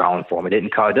didn't get drawn for them. It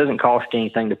doesn't cost you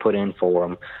anything to put in for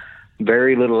them.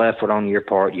 Very little effort on your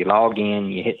part. You log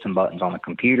in, you hit some buttons on the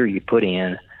computer, you put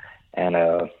in, and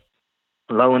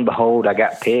lo and behold, I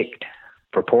got picked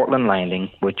for Portland Landing,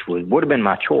 which would have been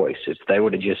my choice. If they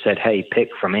would have just said, hey, pick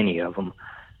from any of them,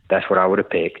 that's what I would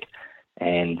have picked.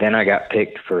 And then I got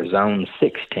picked for Zone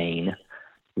 16,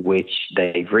 which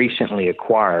they've recently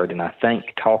acquired. And I think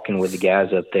talking with the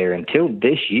guys up there until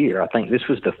this year, I think this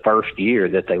was the first year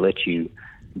that they let you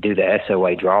do the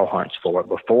SOA draw hunts for it.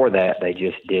 Before that, they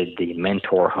just did the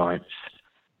mentor hunts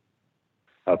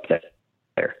up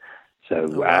there.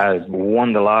 So I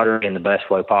won the lottery in the best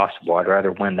way possible. I'd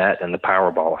rather win that than the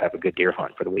Powerball, have a good deer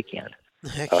hunt for the weekend.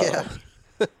 Heck yeah.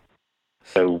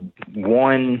 So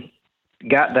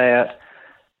got that.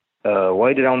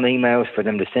 Waited on the emails for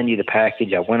them to send you the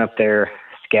package. I went up there,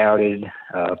 scouted,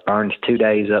 burned 2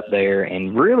 days up there,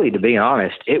 and really, to be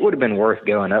honest, it would have been worth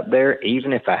going up there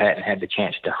even if I hadn't had the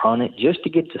chance to hunt it, just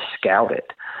to get to scout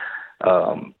it.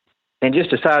 And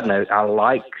just a side note, I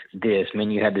like this. I mean,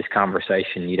 you had this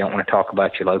conversation. You don't want to talk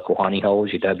about your local honey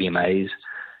holes, your WMAs,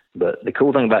 but the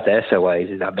cool thing about the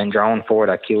SOAs is I've been drawn for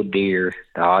it. I killed deer.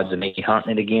 The odds of me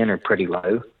hunting it again are pretty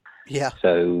low. Yeah.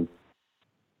 So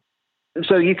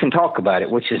you can talk about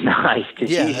it, which is nice. Because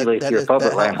usually if you're a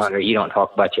public land hunter, you don't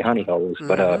talk about your honey holes. Mm-hmm.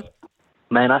 But,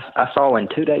 man, I saw in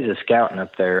 2 days of scouting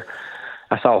up there,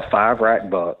 I saw 5 rack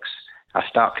bucks. I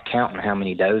stopped counting how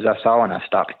many does I saw, and I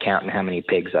stopped counting how many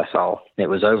pigs I saw. It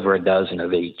was over a dozen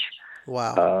of each.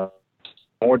 Wow.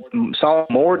 Saw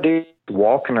more deer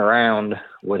walking around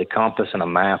with a compass and a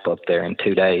map up there in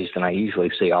 2 days than I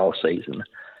usually see all season.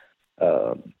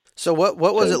 So what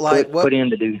was it like? Put in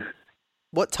to do.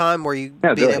 What time were you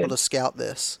being able to scout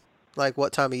this? Like,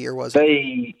 what time of year was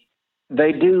it?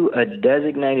 They do a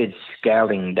designated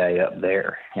scouting day up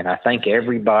there, and I think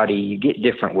you get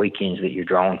different weekends that you're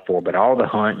drawn for, but all the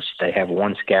hunts, they have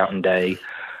one scouting day.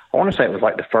 I want to say it was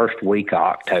like the first week of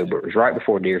October. It was right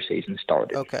before deer season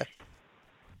started. Okay.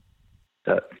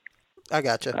 So, I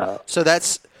gotcha. So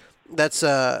that's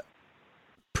a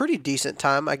pretty decent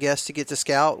time, I guess, to get to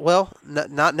scout. Well,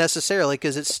 not necessarily,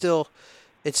 because it's still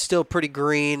pretty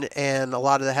green, and a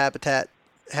lot of the habitat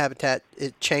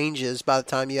it changes by the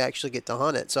time you actually get to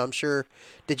hunt it. So I'm sure,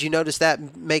 did you notice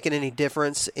that making any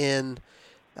difference in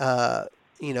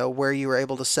where you were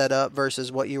able to set up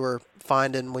versus what you were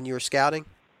finding when you were scouting?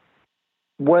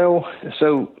 Well,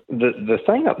 so the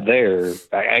thing up there,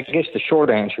 I guess the short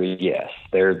answer is yes.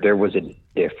 There was a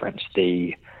difference.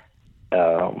 The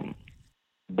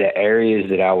areas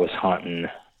that I was hunting,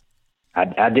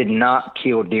 I did not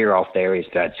kill deer off the areas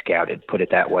that I'd scouted, put it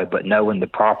that way, but knowing the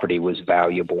property was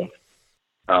valuable.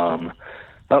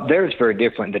 Up there it's very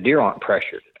different. The deer aren't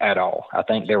pressured at all. I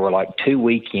think there were like 2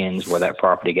 weekends where that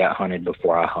property got hunted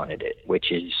before I hunted it,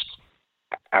 which is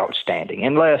outstanding.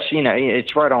 Unless,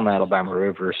 it's right on the Alabama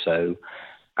River, so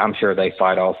I'm sure they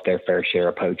fight off their fair share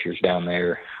of poachers down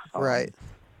there. Right.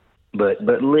 But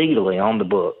legally on the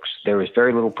books, there was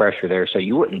very little pressure there, so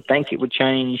you wouldn't think it would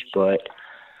change, but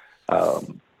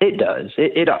it does.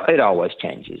 It always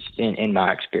changes in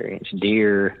my experience.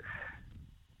 Deer,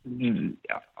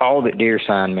 all that deer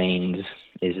sign means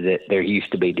is that there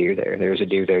used to be deer there. There was a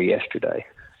deer there yesterday.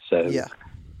 So yeah.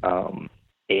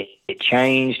 It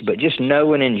changed, but just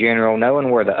knowing in general,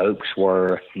 knowing where the oaks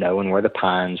were, knowing where the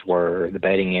pines were, the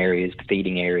bedding areas, the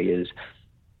feeding areas,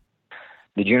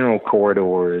 the general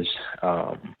corridors,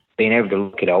 being able to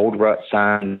look at old rut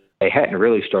signs. They hadn't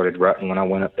really started rutting when I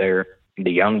went up there.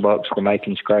 The young bucks were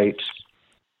making scrapes.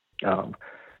 But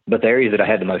the areas that I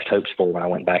had the most hopes for when I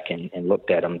went back and looked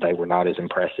at them, they were not as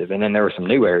impressive. And then there were some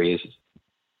new areas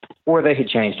where they had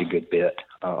changed a good bit.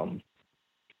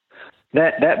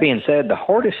 That being said, the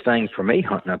hardest thing for me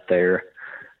hunting up there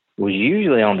was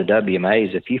usually on the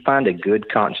WMAs. If you find a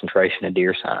good concentration of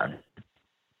deer sign,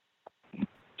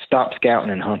 stop scouting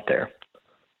and hunt there.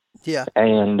 Yeah.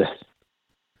 And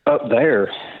up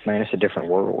there, man, it's a different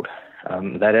world.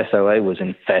 That SOA was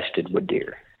infested with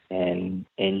deer, and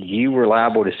you were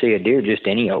liable to see a deer just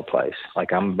any old place.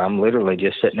 Like I'm literally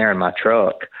just sitting there in my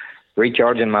truck,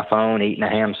 recharging my phone, eating a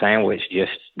ham sandwich,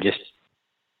 just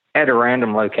at a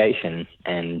random location,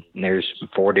 and there's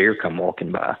 4 deer come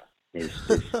walking by.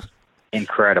 It's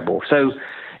incredible. So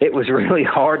it was really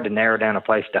hard to narrow down a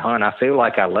place to hunt. I feel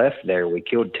like I left there. We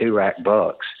killed 2 rack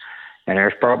bucks, and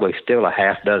there's probably still a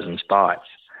half dozen spots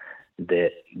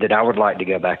that I would like to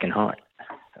go back and hunt.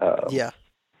 Yeah.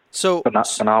 So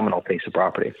phenomenal piece of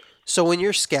property. So when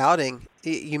you're scouting,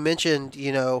 you mentioned,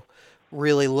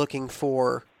 really looking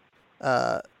for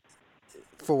I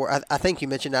think you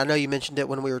mentioned, I know you mentioned it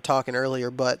when we were talking earlier,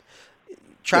 but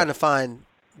trying to find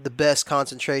the best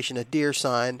concentration of deer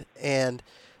sign. And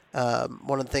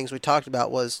one of the things we talked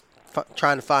about was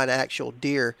trying to find actual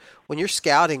deer. When you're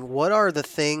scouting, what are the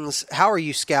things, how are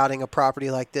you scouting a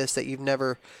property like this that you've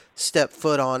never stepped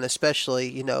foot on,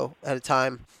 especially, at a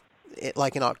time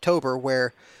like in October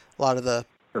where a lot of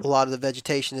the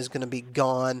vegetation is going to be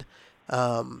gone.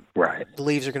 Right. The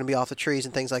leaves are going to be off the trees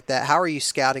and things like that. How are you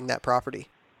scouting that property?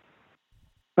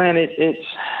 Man, it's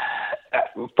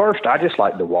first, I just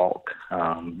like to walk.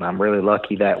 I'm really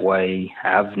lucky that way.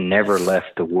 I've never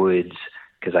left the woods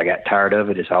because I got tired of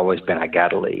it. It's always been, I got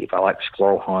to leave. I like to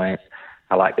squirrel hunt.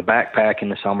 I like to backpack in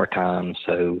the summertime.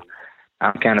 So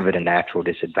I'm kind of at a natural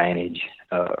disadvantage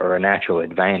or a natural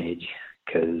advantage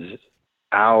because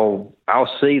I'll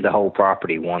see the whole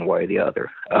property one way or the other.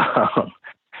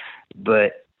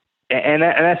 But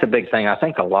that's a big thing. I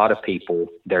think a lot of people,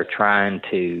 they're trying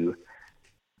to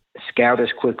scout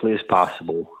as quickly as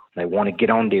possible. They want to get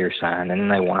on deer sign and then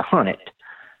they want to hunt it.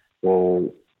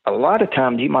 Well, a lot of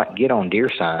times you might get on deer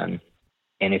sign,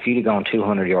 and if you'd have gone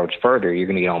 200 yards further, you're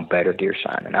going to get on better deer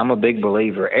sign. And I'm a big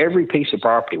believer, every piece of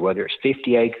property, whether it's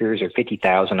 50 acres or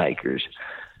 50,000 acres,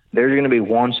 there's going to be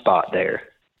one spot there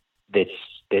that's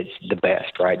the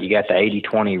best, right? You got the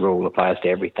 80-20 rule applies to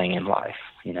everything in life.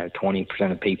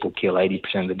 20% of people kill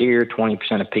 80% of the deer,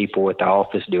 20% of people at the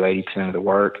office do 80% of the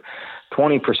work,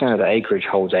 20% of the acreage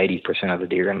holds 80% of the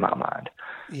deer in my mind.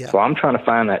 Yeah. So I'm trying to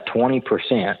find that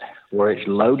 20% where it's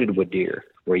loaded with deer,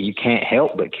 where you can't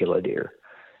help but kill a deer.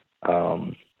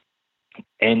 And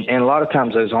a lot of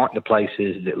times those aren't the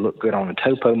places that look good on a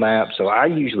topo map. So I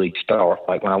usually start,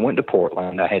 like when I went to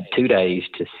Portland, I had 2 days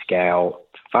to scout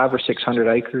 500 or 600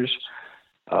 acres.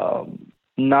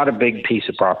 Not a big piece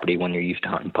of property when you're used to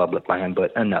hunting public land,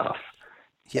 but enough.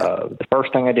 Yeah. The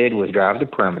first thing I did was drive the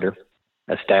perimeter,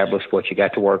 establish what you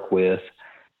got to work with.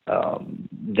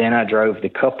 Then I drove the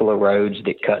couple of roads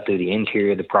that cut through the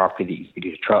interior of the property that you could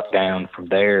get a truck down. From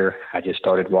there, I just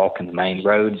started walking the main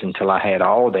roads until I had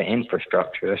all the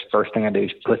infrastructure. That's the first thing I do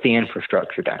is put the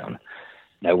infrastructure down,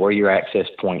 know where your access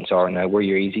points are, know where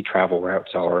your easy travel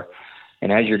routes are.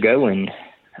 And as you're going,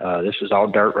 this was all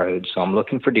dirt roads, so I'm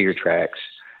looking for deer tracks.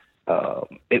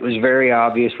 It was very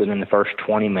obvious within the first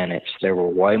 20 minutes there were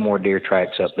way more deer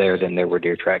tracks up there than there were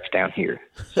deer tracks down here.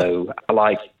 So I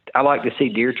like to see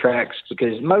deer tracks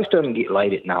because most of them get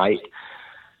late at night,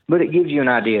 but it gives you an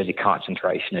idea of the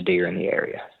concentration of deer in the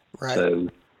area. Right. So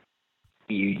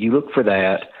you look for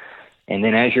that, and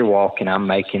then as you're walking, I'm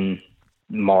making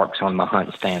marks on my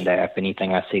hunt stand app,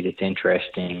 anything I see that's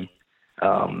interesting.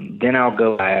 Then I'll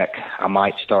go back. I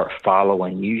might start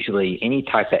following usually any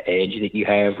type of edge that you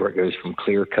have where it goes from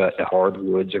clear cut to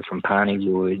hardwoods or from piney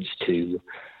woods to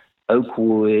oak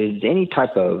woods, any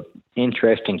type of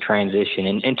interesting transition.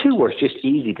 And two, where it's just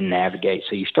easy to navigate.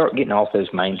 So you start getting off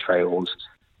those main trails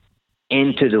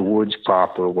into the woods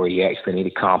proper where you actually need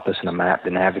a compass and a map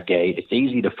to navigate. It's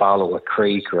easy to follow a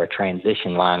creek or a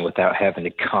transition line without having to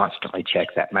constantly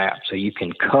check that map. So you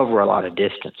can cover a lot of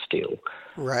distance still.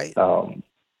 Right.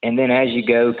 And then as you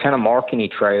go, kind of mark any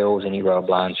trails, any rub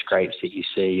line scrapes that you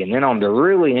see. And then on the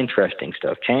really interesting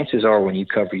stuff, chances are when you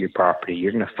cover your property,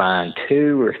 you're going to find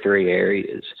 2 or 3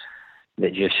 areas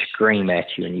that just scream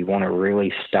at you, and you want to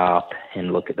really stop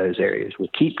and look at those areas. We'll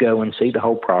keep going, see the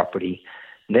whole property,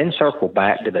 then circle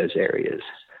back to those areas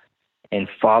and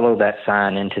follow that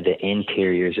sign into the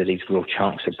interiors of these little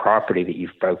chunks of property that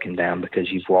you've broken down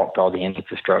because you've walked all the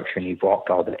infrastructure and you've walked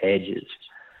all the edges.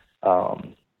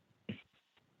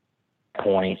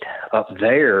 Point up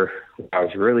there, I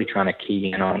was really trying to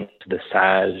key in on the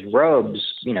size. Rubs,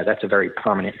 that's a very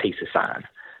permanent piece of sign.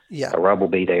 Yeah. A rub will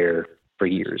be there for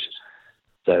years.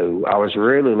 So I was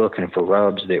really looking for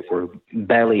rubs that were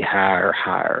belly high or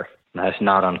higher. Now, that's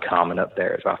not uncommon up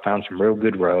there. So I found some real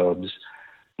good rubs,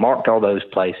 marked all those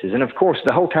places. And of course,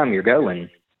 the whole time you're going,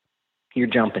 you're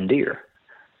jumping deer.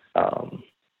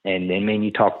 And man,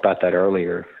 you talked about that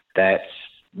earlier. That's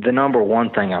the number one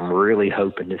thing I'm really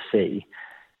hoping to see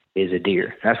is a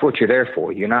deer. That's what you're there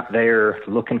for. You're not there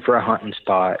looking for a hunting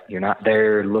spot. You're not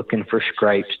there looking for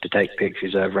scrapes to take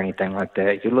pictures of or anything like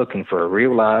that. You're looking for a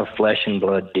real live flesh and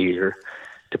blood deer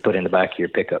to put in the back of your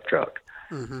pickup truck.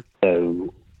 Mm-hmm.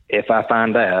 So if I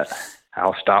find that,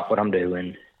 I'll stop what I'm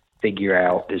doing, figure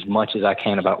out as much as I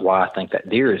can about why I think that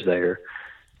deer is there,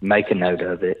 make a note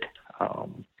of it,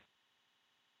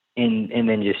 and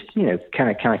then just, kind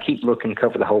of keep looking,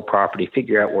 cover the whole property,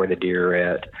 figure out where the deer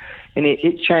are at. And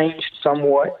it changed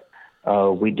somewhat.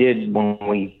 We did, when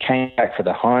we came back for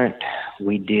the hunt,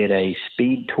 we did a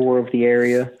speed tour of the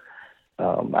area.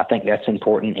 I think that's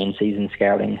important in season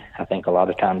scouting. I think a lot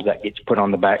of times that gets put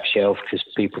on the back shelf because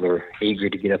people are eager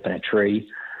to get up in a tree.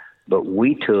 But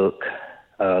we took,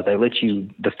 they let you,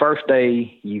 the first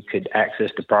day you could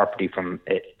access the property from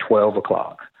at 12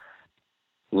 o'clock,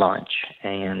 lunch.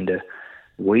 And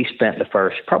we spent the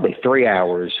first probably 3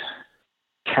 hours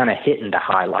kind of hitting the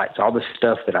highlights, all the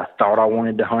stuff that I thought I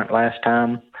wanted to hunt last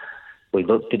time. We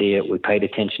looked at it, we paid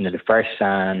attention to the fresh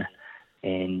sign,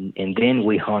 and then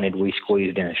we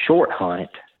squeezed in a short hunt.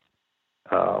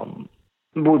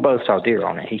 We both saw deer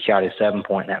on it. He shot his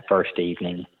 7-point that first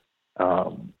evening,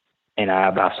 and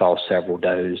I saw several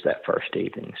does that first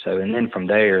evening. So, and then from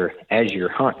there, as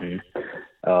you're hunting,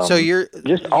 so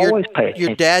always pay attention.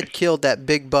 Your dad killed that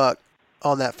big buck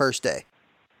on that first day.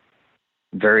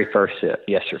 Very first sit,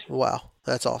 yes, sir. Wow,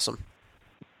 that's awesome.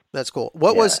 That's cool.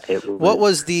 What was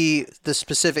the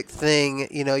specific thing?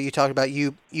 You talked about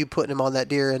you putting him on that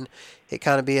deer and it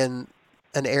kind of being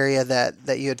an area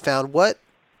that you had found. What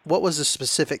was the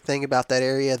specific thing about that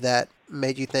area that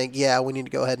made you think, yeah, we need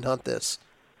to go ahead and hunt this?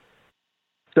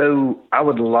 So I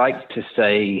would like to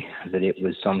say that it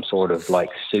was some sort of like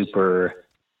super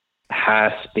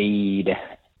high-speed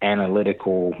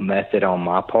analytical method on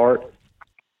my part.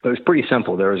 It was pretty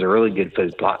simple. There was a really good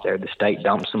food plot there. The state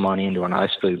dumped some money into a nice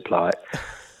food plot.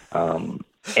 And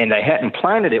they hadn't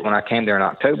planted it when I came there in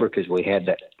October because we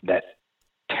had that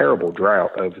terrible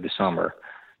drought over the summer.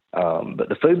 But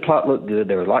the food plot looked good.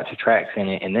 There were lots of tracks in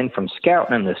it. And then from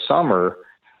scouting in the summer,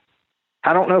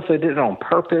 I don't know if they did it on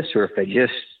purpose or if they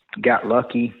just got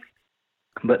lucky,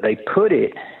 but they put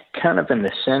it kind of in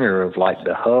the center of like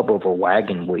the hub of a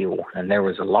wagon wheel. And there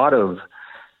was a lot of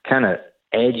kind of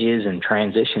edges and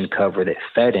transition cover that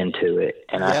fed into it.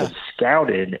 And I had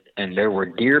scouted, and there were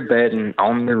deer bedding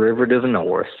on the river to the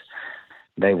north.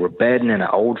 They were bedding in an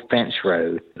old fence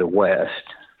row to the west.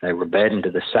 They were bedding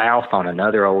to the south on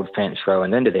another old fence row.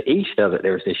 And then to the east of it,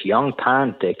 there was this young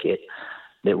pine thicket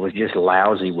that was just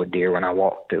lousy with deer when I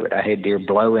walked through it. I had deer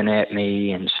blowing at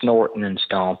me and snorting and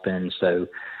stomping. So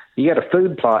you got a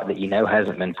food plot that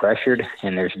hasn't been pressured,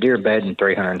 and there's deer bedding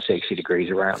 360 degrees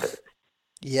around it.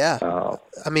 Yeah.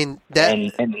 I mean, that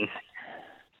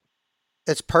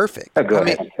it's perfect. Oh, go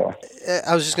ahead.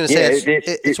 I was just going to say,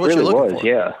 it's what really you're looking for.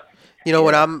 Yeah.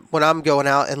 When I'm going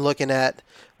out and looking at,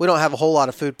 we don't have a whole lot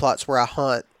of food plots where I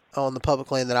hunt on the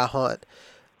public land that I hunt.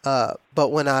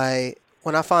 But when I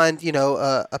find,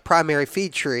 a primary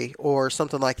feed tree or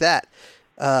something like that,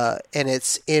 and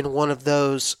it's in one of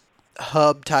those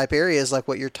hub type areas like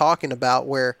what you're talking about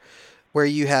where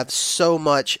you have so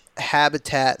much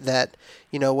habitat that,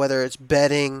 whether it's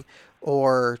bedding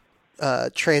or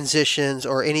transitions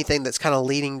or anything that's kind of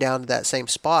leading down to that same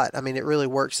spot. I mean, it really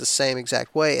works the same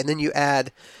exact way. And then you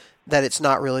add that it's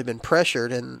not really been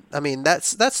pressured. And I mean,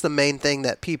 that's the main thing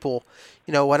that people,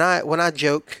 when I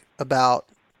joke about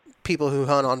people who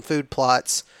hunt on food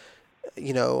plots,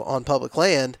 on public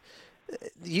land,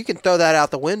 you can throw that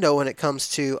out the window when it comes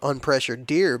to unpressured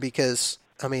deer because,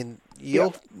 I mean,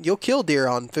 you'll kill deer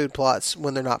on food plots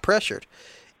when they're not pressured.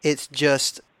 It's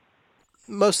just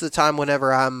most of the time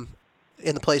whenever I'm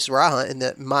in the places where I hunt,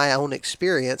 in my own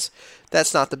experience,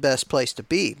 that's not the best place to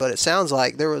be. But it sounds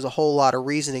like there was a whole lot of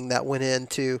reasoning that went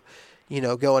into,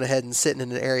 going ahead and sitting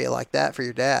in an area like that for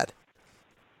your dad.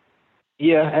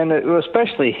 Yeah, and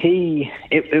especially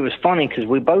it was funny because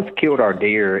we both killed our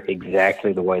deer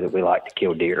exactly the way that we like to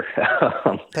kill deer.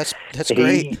 That's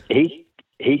great.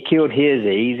 He killed his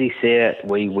easy sit.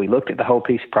 We looked at the whole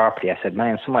piece of property. I said,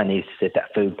 man, somebody needs to sit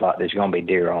that food plot. There's going to be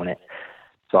deer on it.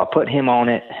 So I put him on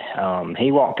it.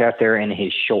 He walked out there in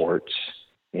his shorts.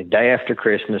 The day after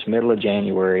Christmas, middle of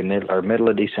January, middle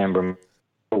of December, middle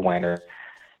of winter,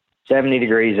 70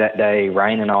 degrees that day,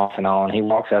 raining off and on. He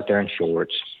walks out there in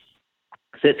shorts,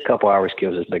 sits a couple hours,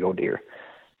 kills this big old deer.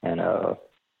 And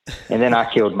then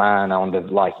I killed mine on the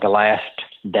last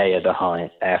day of the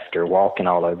hunt after walking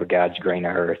all over God's green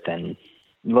earth and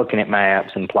looking at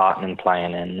maps and plotting and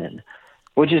planning, and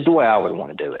which is the way I would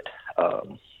want to do it.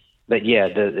 But yeah,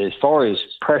 as far as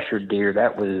pressured deer,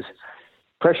 that was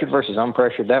pressured versus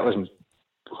unpressured. That was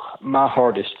my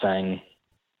hardest thing,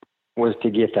 was to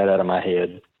get that out of my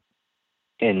head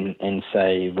and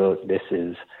say, look, this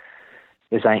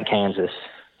ain't Kansas,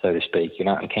 so to speak. You're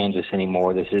not in Kansas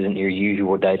anymore. This isn't your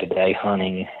usual day-to-day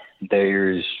hunting.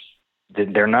 They're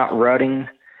not rutting.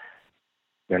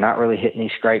 They're not really hitting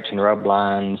these scrapes and rub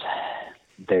lines.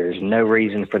 There's no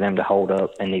reason for them to hold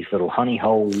up in these little honey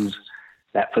holes.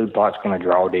 That food plot's going to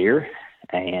draw deer,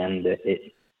 and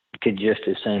it could just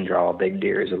as soon draw a big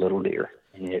deer as a little deer.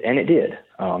 And it did.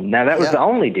 Now, that was the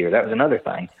only deer. That was another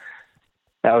thing.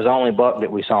 That was the only buck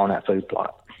that we saw in that food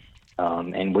plot.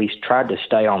 And we tried to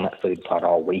stay on that food plot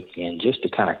all weekend just to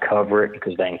kind of cover it,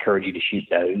 because they encourage you to shoot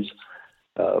those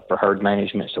for herd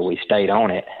management. So we stayed on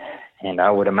it. And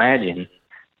I would imagine,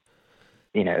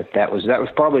 that was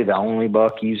probably the only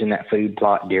buck using that food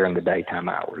plot during the daytime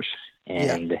hours.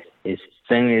 And as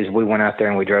soon as we went out there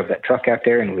and we drove that truck out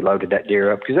there and we loaded that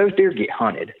deer up, because those deer get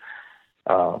hunted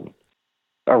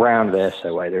around the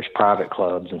SOA. There's private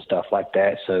clubs and stuff like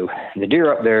that. So the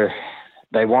deer up there,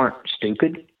 they weren't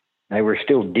stupid. They were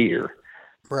still deer.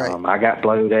 Right. I got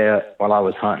blowed at while I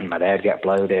was hunting. My dad got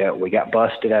blowed at. We got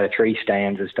busted out of tree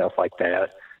stands and stuff like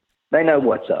that. They know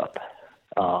what's up.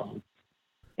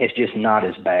 It's just not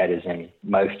as bad as in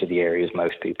most of the areas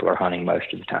most people are hunting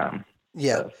most of the time.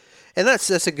 Yeah. So. And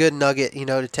that's a good nugget,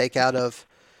 to take out of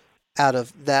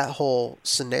that whole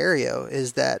scenario,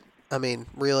 is that,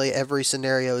 really every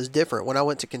scenario is different. When I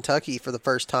went to Kentucky for the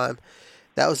first time,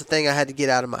 that was the thing I had to get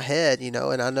out of my head,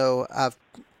 and I know I've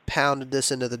pounded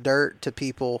this into the dirt to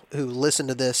people who listen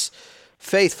to this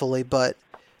faithfully, but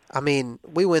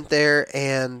we went there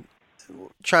and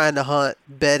trying to hunt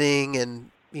bedding and,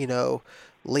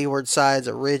 leeward sides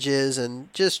of ridges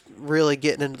and just really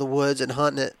getting into the woods and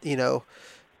hunting it,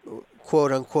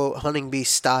 quote unquote hunting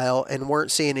beast style, and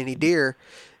weren't seeing any deer.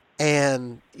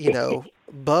 And,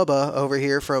 Bubba over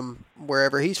here from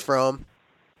wherever he's from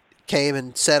came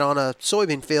and sat on a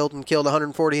soybean field and killed a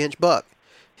 140-inch buck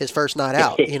his first night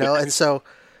out, and so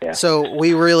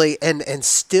we really, and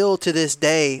still to this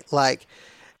day, like,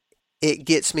 it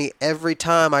gets me every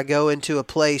time I go into a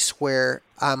place where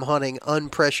I'm hunting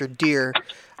unpressured deer.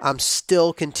 I'm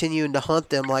still continuing to hunt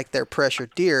them like they're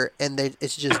pressured deer, and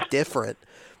it's just different.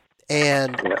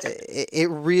 And it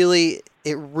really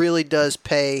does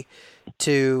pay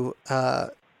to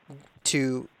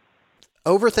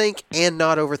overthink and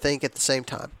not overthink at the same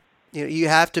time. You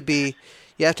have to be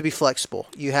flexible.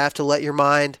 You have to let your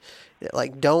mind,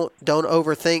 don't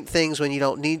overthink things when you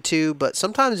don't need to, but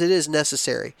sometimes it is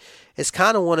necessary. It's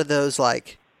kind of one of those,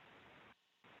 like,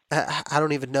 I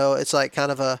don't even know. It's like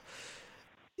kind of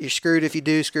you're screwed if you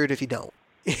do, screwed if you don't.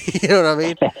 You know what I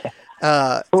mean?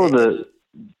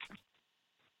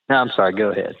 No, I'm sorry.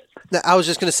 Go ahead. I was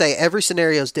just going to say, every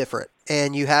scenario is different,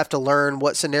 and you have to learn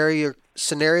what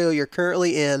scenario you're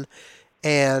currently in,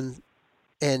 and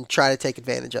try to take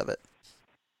advantage of it.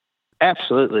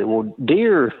 Absolutely. Well,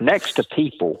 deer, next to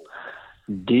people,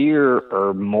 deer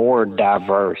are more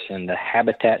diverse in the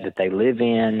habitat that they live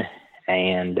in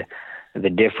and the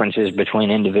differences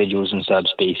between individuals and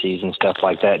subspecies and stuff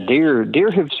like that. Deer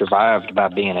have survived by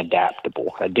being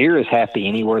adaptable. A deer is happy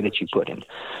anywhere that you put him.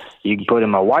 You can put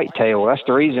him a whitetail. That's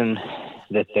the reason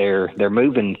that they're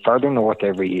moving further north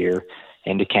every year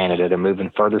into Canada. They're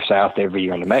moving further south every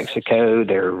year into Mexico.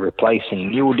 They're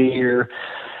replacing mule deer.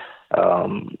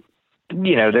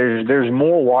 There's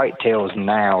more whitetails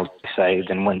now, say,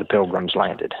 than when the Pilgrims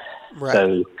landed. Right.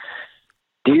 So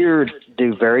deer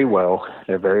do very well.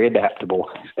 They're very adaptable.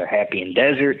 They're happy in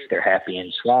deserts. They're happy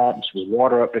in swamps with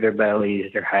water up to their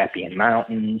bellies. They're happy in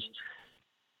mountains.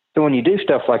 So when you do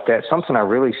stuff like that, something I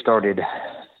really started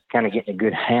kind of getting a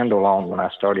good handle on when I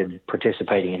started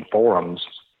participating in forums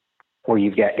where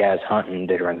you've got guys hunting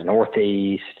that are in the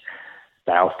Northeast,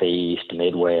 Southeast,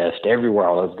 Midwest, everywhere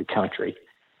all over the country,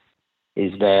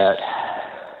 is that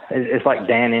it's like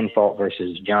Dan Infalt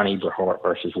versus John Eberhart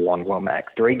versus Warren Womack.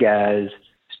 Three guys,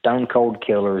 stone cold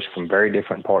killers from very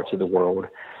different parts of the world.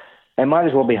 They might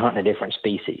as well be hunting a different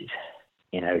species.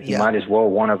 You might as well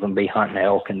one of them be hunting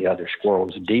elk and the other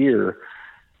squirrels. Deer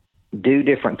do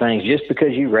different things. Just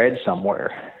because you read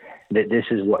somewhere that this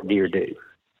is what deer do,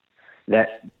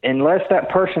 that unless that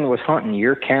person was hunting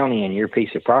your county and your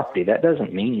piece of property, that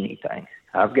doesn't mean anything.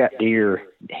 I've got deer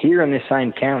here in this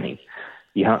same county.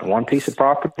 You hunt one piece of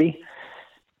property,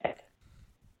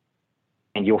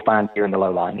 and you'll find deer in the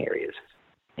low-lying areas.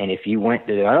 And if you went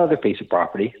to another piece of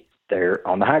property, they're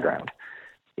on the high ground.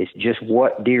 It's just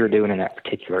what deer are doing in that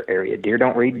particular area. Deer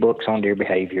don't read books on deer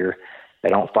behavior. They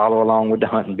don't follow along with the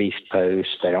hunting beast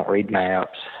posts. They don't read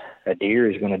maps. A deer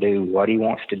is going to do what he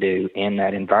wants to do in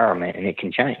that environment, and it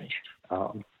can change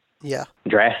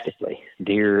drastically.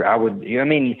 Deer,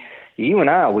 you and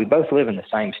I, we both live in the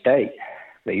same state,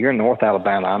 but you're in North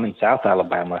Alabama, I'm in South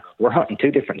Alabama. We're hunting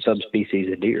two different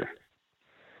subspecies of deer.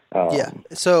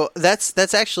 So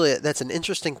that's actually an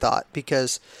interesting thought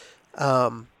because,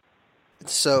 I'm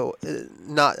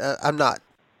not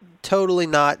totally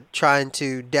not trying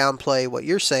to downplay what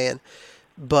you're saying,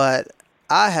 but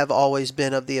I have always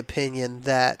been of the opinion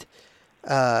that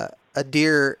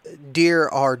deer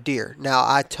are deer. Now,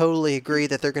 I totally agree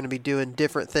that they're going to be doing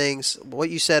different things. What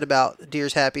you said about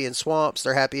deer's happy in swamps,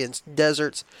 they're happy in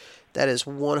deserts, that is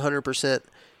 100%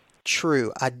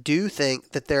 true. I do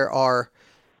think that there are,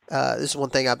 this is one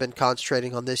thing I've been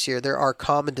concentrating on this year, there are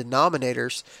common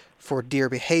denominators for deer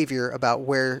behavior about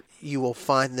where you will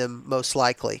find them most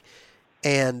likely.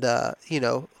 And,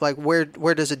 like where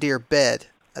does a deer bed?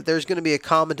 There's going to be a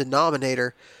common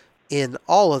denominator in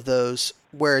all of those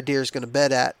where a deer is going to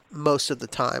bed at most of the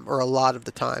time or a lot of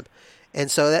the time. And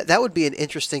so that would be an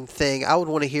interesting thing. I would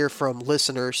want to hear from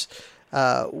listeners,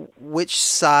 which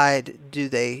side do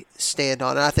they stand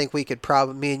on? And I think me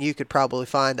and you could probably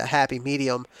find a happy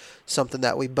medium, something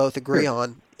that we both agree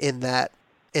on in that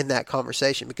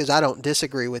conversation, because I don't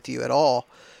disagree with you at all.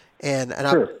 And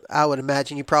I would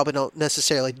imagine you probably don't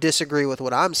necessarily disagree with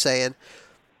what I'm saying.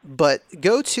 But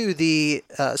go to the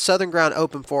Southern Ground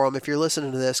Open Forum. If you're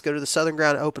listening to this, go to the Southern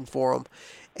Ground Open Forum.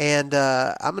 And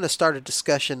I'm going to start a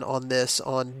discussion on this,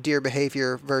 on deer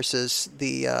behavior versus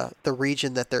the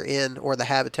region that they're in or the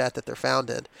habitat that they're found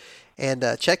in. And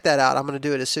check that out. I'm going to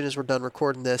do it as soon as we're done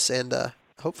recording this. And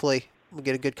hopefully we'll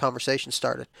get a good conversation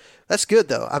started. That's good,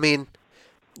 though. I mean,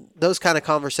 those kind of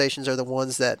conversations are the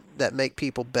ones that make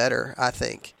people better, I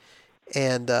think.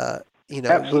 And,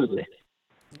 Absolutely.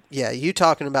 You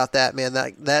talking about that, man,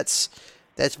 that's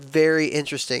very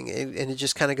interesting. And it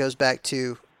just kind of goes back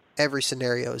to every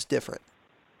scenario is different.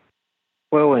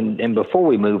 Well, and before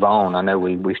we move on, I know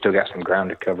we still got some ground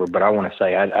to cover, but I want to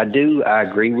say I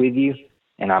agree with you,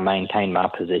 and I maintain my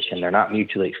position. They're not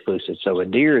mutually exclusive. So a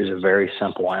deer is a very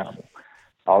simple animal.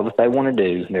 All that they want to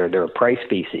do, they're a prey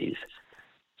species.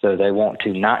 So they want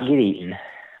to not get eaten.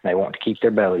 They want to keep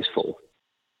their bellies full.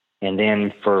 And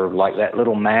then for like that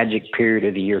little magic period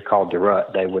of the year called the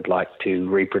rut, they would like to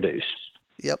reproduce.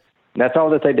 Yep. That's all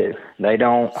that they do. They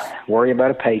don't worry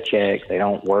about a paycheck. They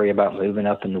don't worry about moving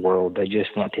up in the world. They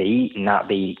just want to eat and not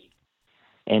be eaten.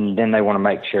 And then they want to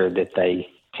make sure that they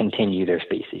continue their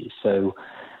species. So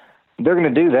they're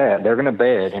going to do that. They're going to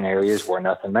bed in areas where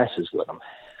nothing messes with them.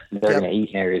 They're going to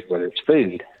eat in areas where there's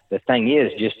food. The thing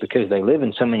is, just because they live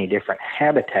in so many different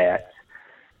habitats,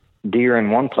 deer in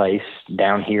one place,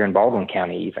 down here in Baldwin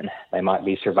County even, they might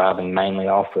be surviving mainly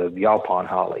off of yaupon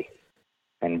holly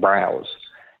and browse.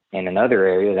 In another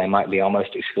area, they might be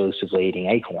almost exclusively eating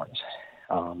acorns.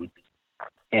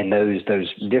 And those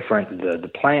different, the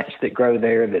plants that grow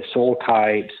there, the soil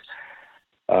types,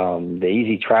 the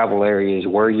easy travel areas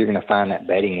where you're going to find that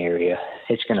bedding area,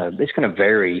 it's going to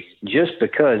vary just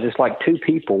because it's like two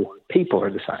people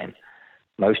are the same.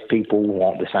 Most people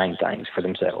want the same things for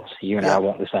themselves. You and I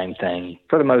want the same thing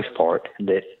for the most part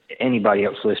that anybody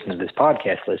else listening to this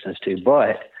podcast listens to.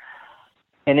 But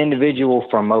an individual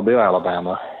from Mobile,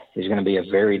 Alabama is going to be a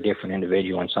very different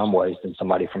individual in some ways than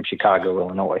somebody from Chicago,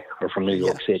 Illinois, or from New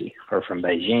York City, or from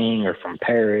Beijing, or from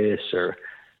Paris, or,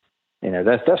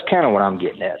 that's kind of what I'm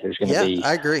getting at. There's going to be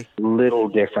I agree. Little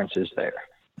differences there.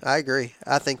 I agree.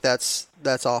 I think that's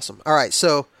awesome. All right.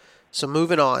 So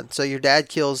moving on. So your dad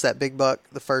kills that big buck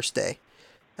the first day.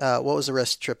 What was the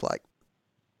rest of the trip like?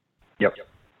 Yep.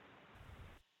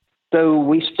 So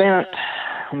we spent,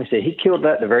 he killed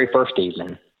that the very first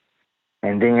evening.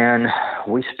 And then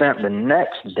we spent the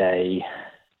next day,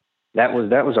 that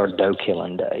was our doe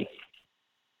killing day.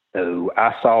 So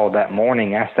I saw that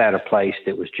morning, I sat a place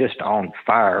that was just on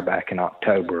fire back in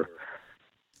October.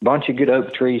 Bunch of good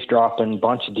oak trees dropping,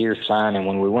 bunch of deer sign, and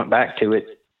when we went back to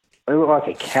it, it looked like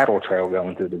a cattle trail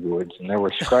going through the woods, and there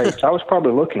were scrapes. I was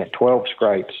probably looking at 12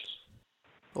 scrapes.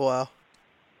 Wow.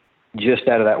 Just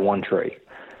out of that one tree.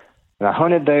 And I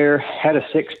hunted there, had a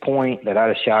 6-point that I'd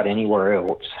have shot anywhere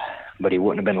else, but he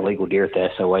wouldn't have been a legal deer at the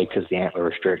SOA because of the antler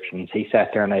restrictions. He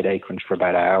sat there and ate acorns for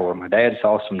about an hour. My dad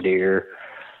saw some deer.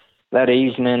 That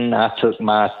evening, I took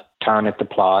my turn at the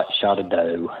plot, shot a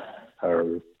doe,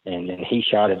 and then he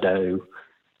shot a doe.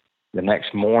 The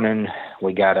next morning,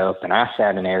 we got up, and I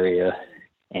sat in an area,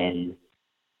 and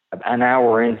an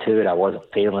hour into it, I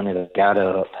wasn't feeling it. I got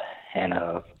up, and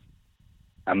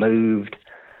I moved.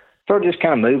 started just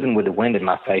kind of moving with the wind in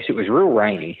my face. It was real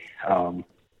rainy.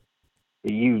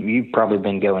 You've probably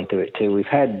been going through it too. We've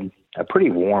had a pretty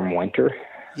warm winter.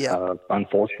 Yeah.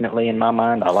 Unfortunately, in my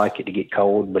mind, I like it to get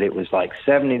cold, but it was like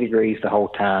 70 degrees the whole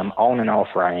time, on and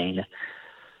off rain.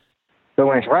 So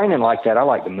when it's raining like that, I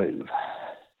like to move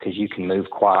because you can move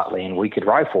quietly, and we could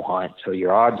rifle hunt, so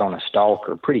your odds on a stalk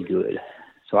are pretty good.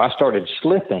 So I started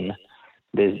slipping.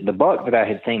 The buck that I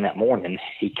had seen that morning,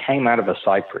 he came out of a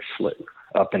cypress slough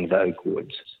up in the oak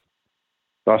woods.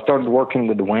 So I started working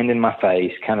with the wind in my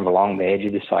face, kind of along the edge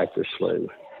of the cypress slough,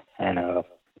 and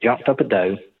jumped up a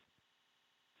doe.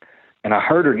 And I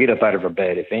heard her get up out of her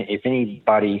bed.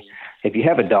 If you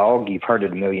have a dog, you've heard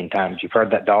it a million times. You've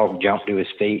heard that dog jump to his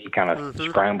feet and kind of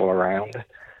scramble around.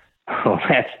 Well,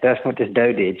 that's what this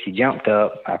doe did. She jumped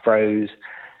up. I froze.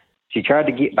 She tried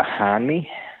to get behind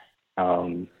me.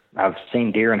 I've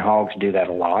seen deer and hogs do that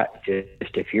a lot.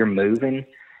 Just if you're moving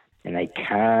and they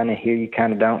kind of hear you,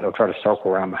 kind of don't, they'll try to circle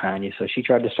around behind you. So she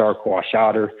tried to circle. I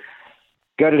shot her,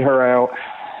 gutted her out,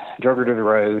 drug her to the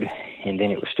road, and then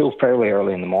it was still fairly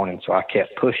early in the morning, so I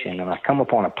kept pushing, and I come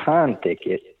upon a pine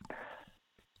thicket,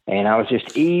 and I was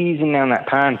just easing down that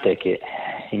pine thicket,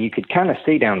 and you could kind of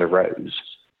see down the rows.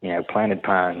 Planted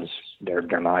pines, they're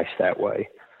nice that way.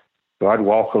 So I'd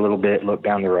walk a little bit, look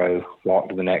down the row, walk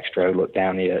to the next row, look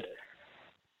down it.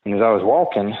 And as I was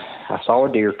walking, I saw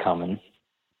a deer coming,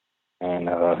 and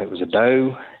it was a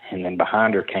doe, and then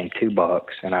behind her came two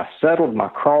bucks, and I settled my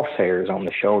crosshairs on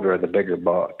the shoulder of the bigger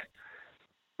buck.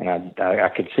 And I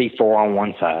could see four on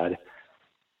one side.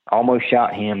 Almost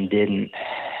shot him, didn't.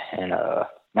 And,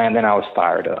 then I was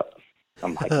fired up.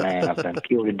 I'm like, man, I've done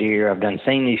killed a deer. I've done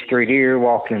seen these 3 deer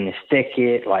walking in this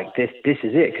thicket. Like, this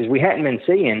is it. Because we hadn't been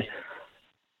seeing,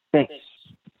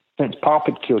 since Pop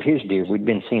had killed his deer, we'd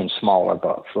been seeing smaller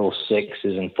bucks, little 6s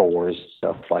and 4s,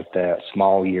 stuff like that,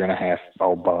 small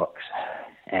 1.5-year-old bucks.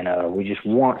 And we just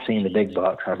weren't seeing the big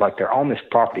bucks. I was like, they're on this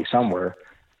property somewhere.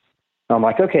 So I'm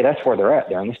like, okay, that's where they're at.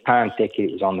 They're in this pine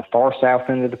thicket. It was on the far south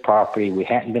end of the property. We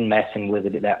hadn't been messing with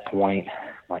it at that point.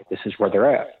 I'm like, this is where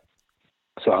they're at.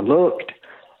 So I looked,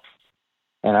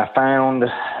 and I found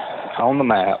on the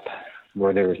map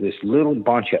where there was this little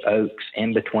bunch of oaks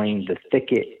in between the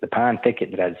thicket, the pine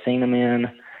thicket that I'd seen them in,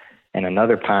 and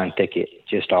another pine thicket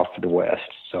just off to the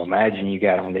west. So imagine you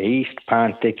got on the east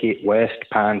pine thicket, west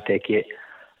pine thicket,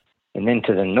 and then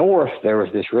to the north there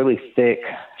was this really thick,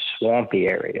 swampy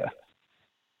area.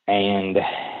 And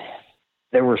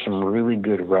there were some really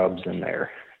good rubs in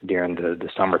there during the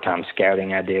summertime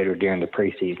scouting I did, or during the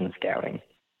preseason scouting.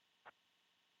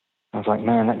 I was like,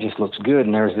 man, that just looks good.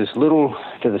 And there was this little,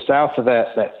 to the south of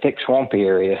that thick swampy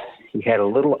area, you had a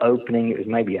little opening. It was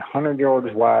maybe 100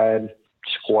 yards wide,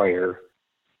 square,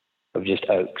 of just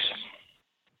oaks.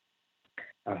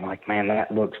 I was like, man,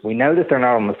 that looks, we know that they're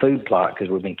not on the food plot because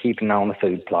we've been keeping them on the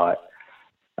food plot.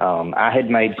 I had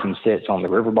made some sits on the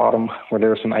river bottom where there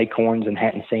were some acorns and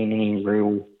hadn't seen any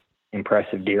real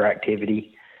impressive deer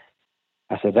activity.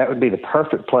 I said, that would be the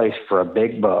perfect place for a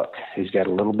big buck who's got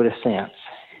a little bit of sense.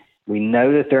 We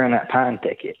know that they're in that pine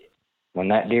thicket. When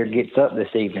that deer gets up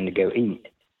this evening to go eat,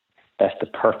 that's the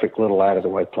perfect little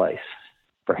out-of-the-way place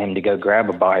for him to go grab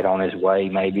a bite on his way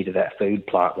maybe to that food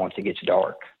plot once it gets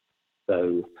dark.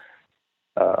 So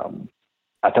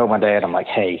I told my dad, I'm like,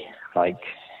 hey, like,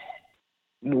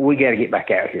 we got to get back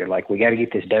out here. Like, we got to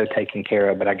get this doe taken care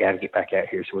of, but I got to get back out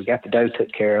here. So we got the doe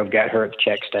took care of, got her at the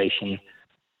check station,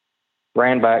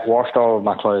 ran back, washed all of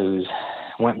my clothes,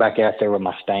 went back out there with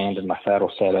my stand and my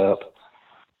saddle set up,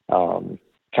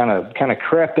 kind of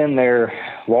crept in there,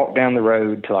 walked down the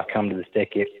road till I come to the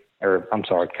thicket, come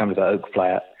to the oak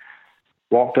flat,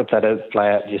 walked up that oak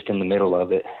flat just in the middle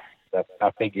of it.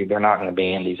 I figured they're not going to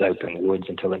be in these open woods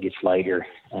until it gets later,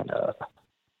 and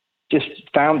just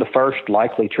found the first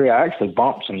likely tree. I actually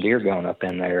bumped some deer going up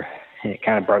in there, and it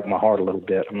kind of broke my heart a little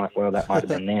bit. I'm like, well, that might have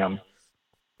been them.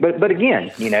 But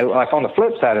again, like on the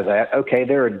flip side of that, okay,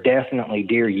 there are definitely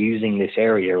deer using this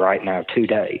area right now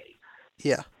today.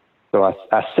 Yeah. So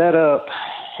I set up,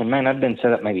 and man, I'd been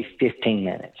set up maybe 15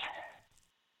 minutes.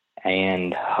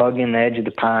 And hugging the edge of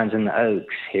the pines and the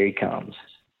oaks, here he comes.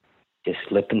 Just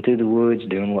slipping through the woods,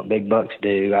 doing what big bucks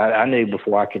do. I knew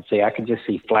before I could just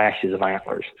see flashes of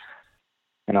antlers.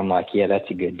 And I'm like, yeah, that's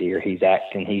a good deer. He's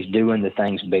acting. He's doing the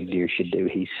things big deer should do.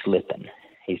 He's slipping.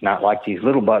 He's not like these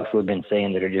little bucks we've been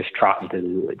seeing that are just trotting through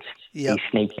the woods. Yep.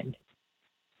 He's sneaking.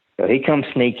 So he comes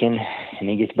sneaking, and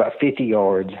he gets about 50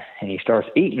 yards, and he starts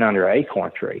eating under an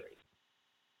acorn tree.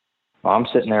 Well, I'm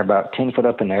sitting there about 10 foot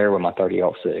up in the air with my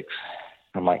 30-06.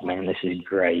 I'm like, man, this is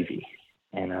gravy.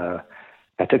 And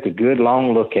I took a good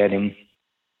long look at him,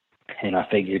 and I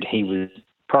figured he was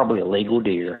probably a legal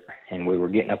deer, and we were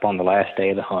getting up on the last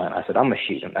day of the hunt. I said, I'm going to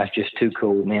shoot him. That's just too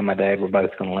cool. Me and my dad were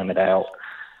both going to limit out,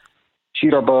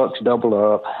 shoot our bucks,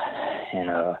 double up,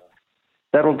 and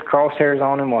settled the crosshairs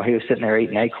on him while he was sitting there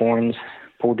eating acorns,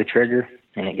 pulled the trigger,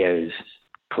 and it goes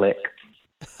click.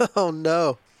 Oh,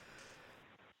 no.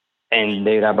 And,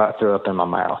 dude, I about threw up in my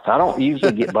mouth. I don't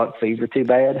usually get buck fever too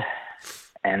bad.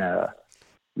 And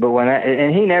but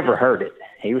and he never heard it.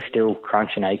 He was still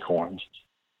crunching acorns.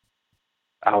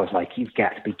 I was like, you've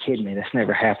got to be kidding me. That's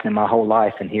never happened in my whole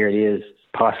life, and here it is,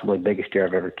 possibly the biggest deer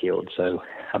I've ever killed. So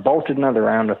I bolted another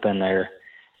round up in there.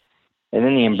 And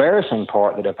then the embarrassing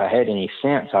part that if I had any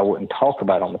sense, I wouldn't talk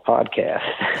about on the podcast.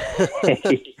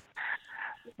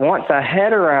 Once I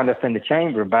had a round up in the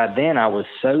chamber, by then I was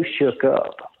so shook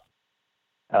up.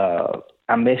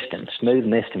 I missed him, smooth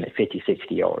missed him at 50,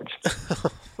 60 yards.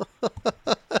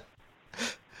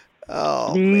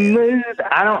 Oh, smooth. Man.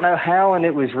 I don't know how, and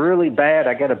it was really bad.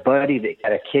 I got a buddy that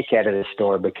got a kick out of this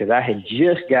story because I had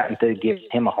just gotten through giving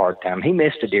him a hard time. He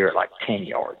missed a deer at like 10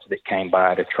 yards that came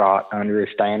by at a trot under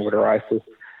his stand with a rifle.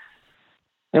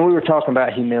 And we were talking about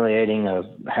how humiliating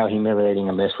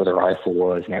a miss with a rifle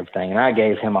was and everything. And I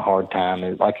gave him a hard time,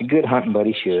 it was like a good hunting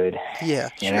buddy should. Yeah.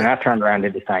 Sure. And then I turned around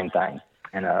and did the same thing.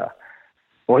 And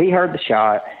well, he heard the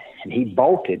shot and he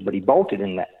bolted, but he bolted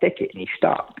in that thicket and he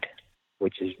stopped,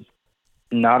 which is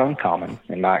not uncommon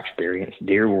in my experience.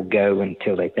 Deer will go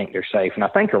until they think they're safe. And I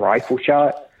think a rifle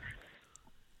shot,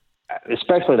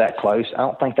 especially that close, I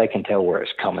don't think they can tell where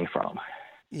it's coming from.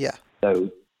 Yeah.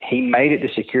 So he made it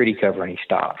to security cover and he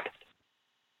stopped.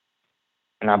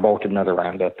 And I bolted another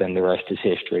round up, and the rest is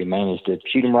history. Managed to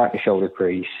shoot him right in the shoulder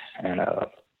crease. And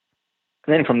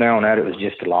then from there on out, it was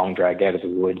just a long drag out of the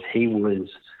woods. He was,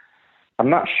 I'm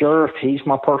not sure if he's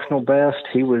my personal best.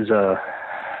 He was,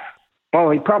 well,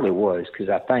 he probably was, because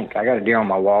I think I got a deer on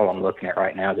my wall I'm looking at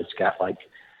right now that's got like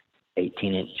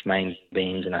 18-inch main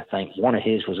beams, and I think one of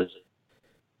his was a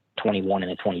 21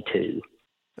 and a 22.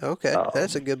 Okay,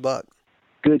 that's a good buck.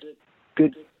 Good.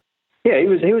 Yeah, he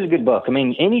was a good buck. I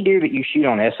mean, any deer that you shoot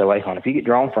on an SOA hunt, if you get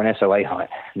drawn for an SOA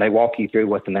hunt, they walk you through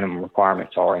what the minimum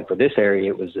requirements are. And for this area,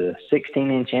 it was a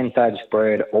 16-inch inside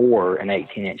spread or an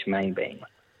 18-inch main beam.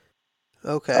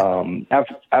 Okay.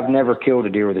 I've never killed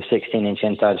a deer with a 16-inch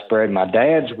inside spread. My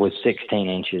dad's was 16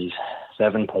 inches,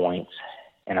 7 points,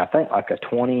 and I think like a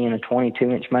 20 and a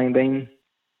 22-inch main beam.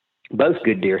 Both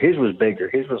good deer. His was bigger.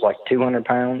 His was like 200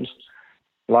 pounds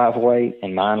live weight,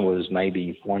 and mine was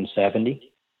maybe 170.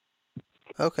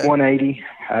 Okay. 180.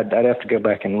 I'd have to go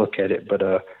back and look at it, but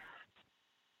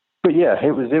yeah,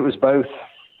 it was both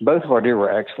of our deer were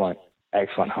excellent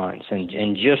hunts, and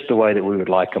just the way that we would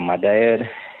like them. My dad,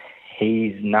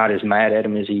 he's not as mad at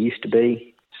him as he used to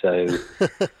be, so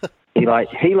he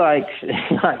likes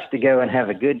to go and have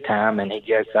a good time, and he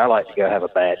jokes, I like to go have a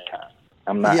bad time.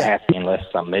 I'm not happy unless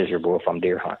I'm miserable if I'm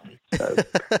deer hunting. So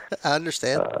I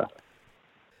understand.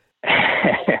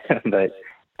 But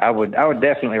I would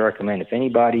definitely recommend, if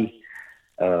anybody,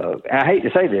 I hate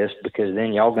to say this because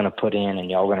then y'all going to put in and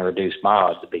y'all going to reduce my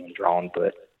odds of being drawn,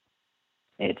 but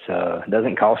it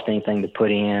doesn't cost anything to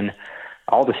put in.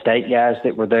 All the state guys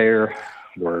that were there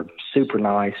were super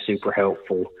nice, super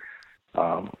helpful.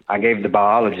 I gave the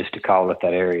biologist a call at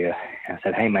that area. I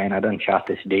said, hey man, I done shot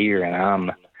this deer and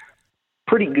I'm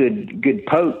pretty good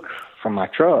poke from my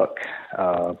truck.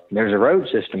 There's a road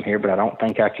system here, but I don't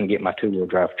think I can get my 2-wheel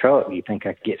drive truck. You think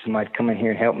I could get somebody to come in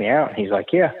here and help me out? And he's like,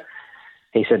 yeah.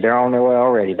 He said, they're on their way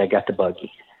already. They got the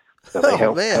buggy. So they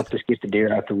helped us get the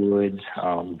deer out the woods.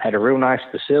 Had a real nice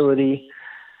facility.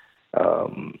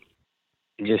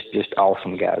 Just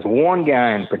awesome guys. One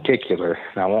guy in particular,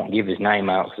 and I won't give his name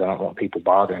out because I don't want people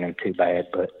bothering him too bad,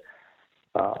 but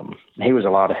he was a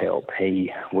lot of help.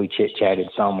 We chit-chatted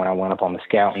some when I went up on the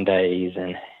scouting days,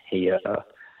 and he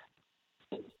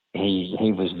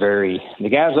was the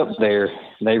guys up there,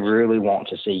 they really want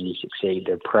to see you succeed.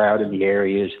 They're proud of the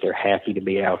areas. They're happy to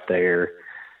be out there.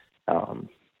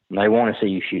 They want to see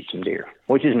you shoot some deer,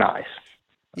 which is nice.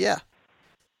 Yeah,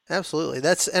 absolutely.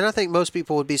 And I think most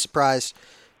people would be surprised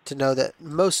to know that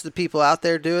most of the people out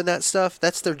there doing that stuff,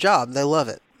 that's their job. They love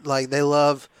it. Like they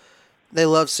love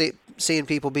seeing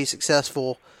people be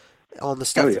successful on the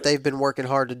stuff that they've been working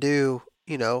hard to do,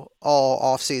 all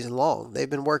off season long. They've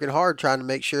been working hard trying to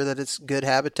make sure that it's good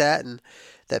habitat and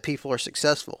that people are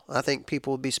successful. I think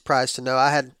people would be surprised to know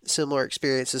I had similar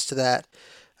experiences to that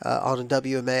on a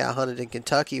WMA I hunted in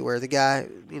Kentucky, where the guy,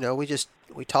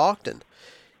 we talked and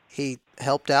he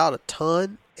helped out a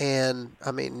ton. And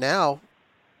I mean, now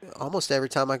almost every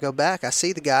time I go back, I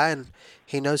see the guy and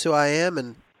he knows who I am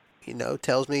and,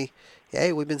 tells me,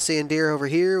 hey, we've been seeing deer over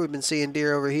here. We've been seeing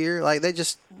deer over here. Like they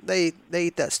they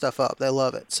eat that stuff up. They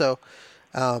love it. So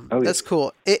yeah. that's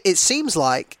cool. It seems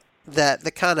like that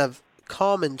the kind of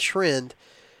common trend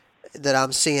that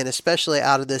I'm seeing, especially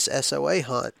out of this SOA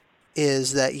hunt,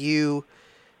 is that you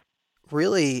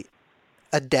really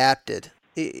adapted.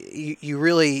 You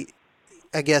really,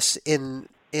 I guess, in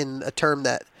a term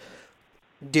that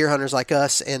deer hunters like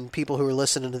us and people who are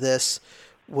listening to this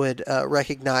would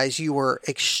recognize, you were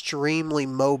extremely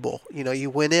mobile. You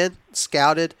went in,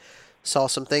 scouted, saw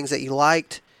some things that you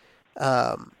liked.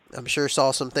 I'm sure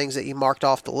saw some things that you marked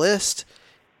off the list.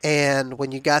 And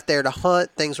when you got there to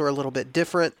hunt, things were a little bit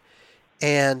different.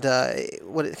 And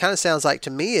what it kind of sounds like to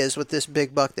me is with this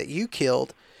big buck that you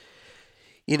killed,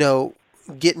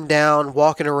 getting down,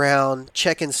 walking around,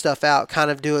 checking stuff out,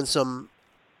 kind of doing some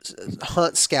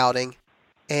hunt scouting,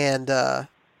 and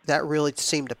that really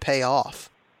seemed to pay off.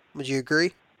 Would you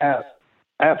agree?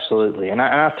 Absolutely. And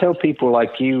I tell people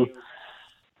like you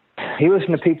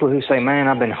listen to people who say, man,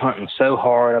 I've been hunting so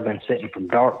hard. I've been sitting from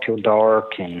dark till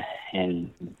dark and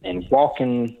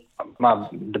walking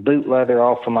the boot leather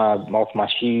off my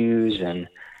shoes, and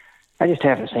I just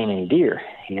haven't seen any deer.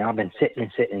 I've been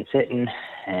sitting,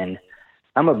 and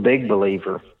I'm a big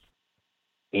believer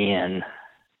in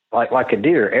like a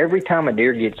deer. Every time a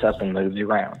deer gets up and moves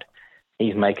around,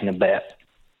 he's making a bet,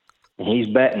 and he's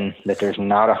betting that there's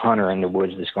not a hunter in the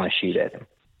woods that's going to shoot at him.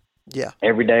 Yeah.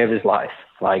 Every day of his life.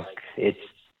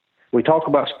 We talk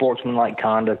about sportsmanlike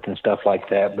conduct and stuff like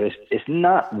that, but it's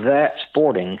not that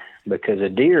sporting, because a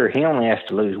deer, he only has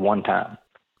to lose one time.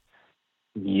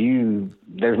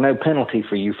 There's no penalty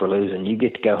for you for losing. You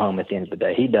get to go home at the end of the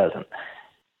day. He doesn't.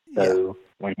 So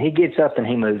when he gets up and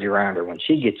he moves around, or when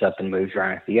she gets up and moves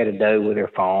around, if you got a doe with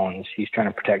her fawns, she's trying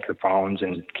to protect her fawns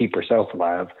and keep herself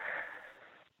alive,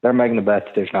 they're making a bet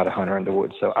that there's not a hunter in the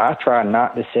woods. So I try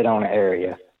not to sit on an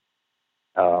area.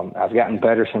 I've gotten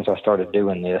better since I started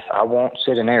doing this. I won't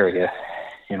sit in an area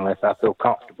unless I feel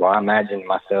comfortable. I imagine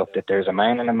myself that there's a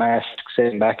man in a mask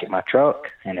sitting back at my truck,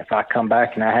 and if I come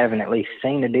back and I haven't at least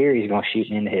seen a deer, he's going to shoot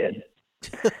me in the head.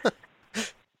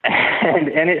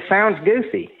 and it sounds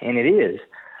goofy, and it is.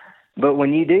 But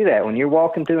when you do that, when you're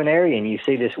walking through an area and you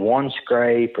see this one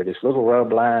scrape or this little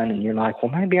rub line, and you're like,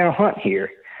 well, maybe I'll hunt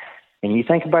here, and you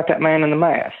think about that man in the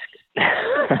mask.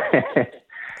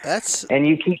 And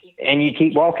you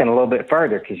keep walking a little bit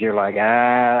further, because you're like,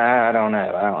 I don't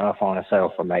know. I don't know if I want to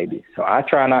settle for maybe. So I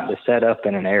try not to set up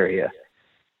in an area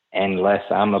unless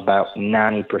I'm about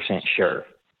 90% sure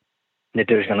that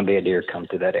there's going to be a deer come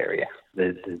through that area.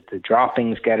 The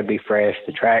droppings got to be fresh,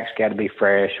 the tracks got to be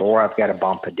fresh, or I've got to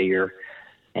bump a deer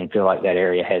and feel like that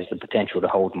area has the potential to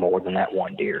hold more than that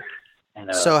one deer.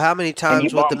 And, so how many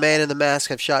times would the man in the mask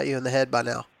have shot you in the head by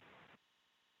now?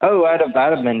 Oh, I'd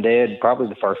have been dead probably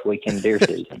the first weekend deer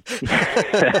season.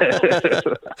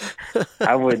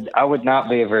 I would not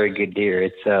be a very good deer.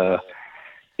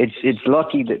 It's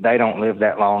lucky that they don't live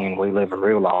that long and we live a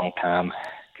real long time.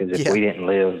 Because if we didn't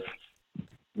live,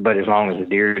 but as long as the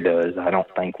deer does, I don't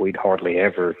think we'd hardly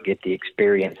ever get the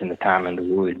experience and the time in the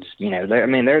woods. They're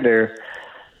there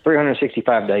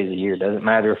 365 days a year. Doesn't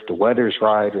matter if the weather's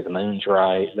right or the moon's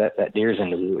right. That deer's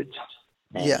in the woods.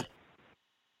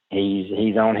 And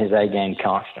he's on his A game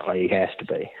constantly. He has to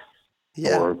be.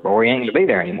 Yeah. Or he ain't going to be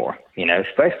there anymore.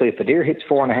 Especially if the deer hits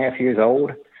 4.5 years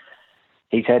old.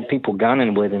 He's had people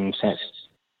gunning with him since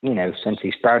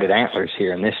he sprouted antlers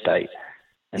here in this state.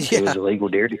 And it was a legal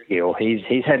deer to kill.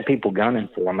 He's had people gunning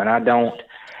for him. And I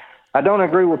don't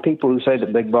agree with people who say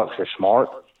that big bucks are smart.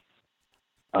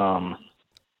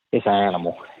 It's an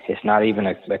animal. It's not even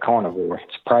a carnivore.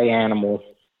 It's a prey animal.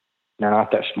 They're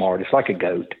not that smart. It's like a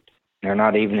goat. They're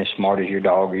not even as smart as your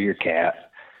dog or your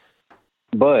cat.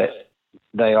 But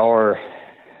they are,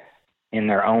 in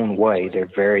their own way, they're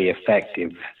very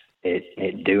effective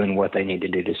at doing what they need to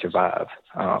do to survive.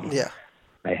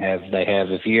 They have,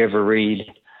 if you ever read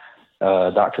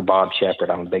Dr. Bob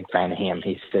Shepard, I'm a big fan of him.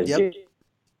 He says they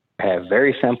have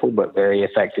very simple but very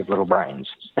effective little brains.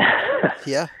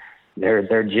 Yeah.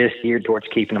 They're just geared towards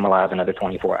keeping them alive another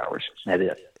 24 hours. That's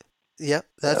it. Yep.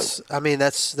 That's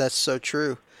so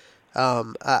true.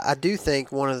 I do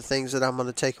think one of the things that I'm going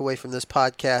to take away from this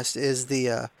podcast is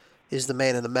the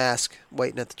man in the mask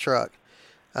waiting at the truck.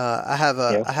 I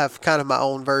have kind of my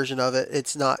own version of it.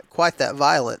 It's not quite that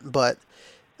violent, but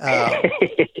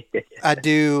I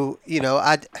do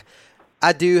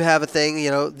have a thing.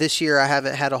 This year I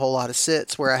haven't had a whole lot of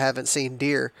sits where I haven't seen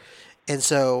deer, and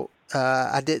so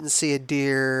I didn't see a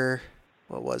deer.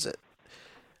 What was it?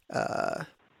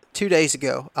 2 days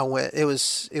ago I went. It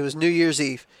was New Year's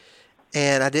Eve.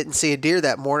 And I didn't see a deer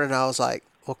that morning. I was like,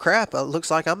 well, crap, it looks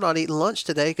like I'm not eating lunch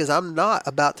today because I'm not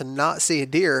about to not see a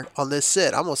deer on this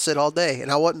sit. I'm going to sit all day,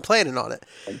 and I wasn't planning on it.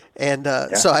 And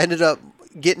so I ended up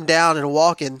getting down and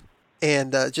walking,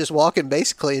 and just walking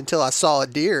basically until I saw a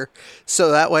deer.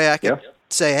 So that way I could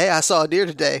say, hey, I saw a deer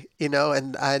today,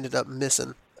 and I ended up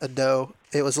missing a doe.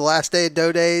 It was the last day of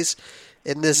doe days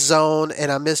in this zone,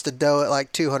 and I missed a doe at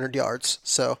like 200 yards.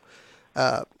 So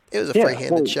it was a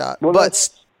free-handed shot. But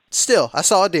still, I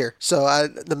saw a deer. So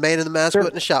the man in the mask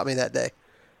wouldn't have shot me that day.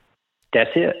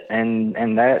 That's it.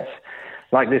 And that's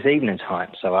like this evening's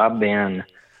hunt. So I've been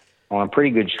on a pretty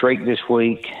good streak this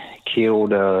week.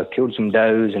 Killed some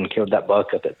does and killed that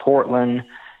buck up at Portland.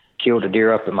 Killed a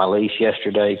deer up at my lease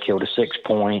yesterday. Killed a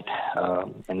 6-point.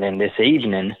 And then this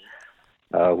evening,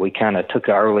 we kind of took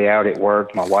an early out at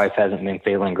work. My wife hasn't been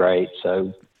feeling great.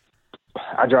 So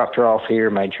I dropped her off here,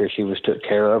 made sure she was took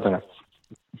care of, and I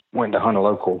went to hunt a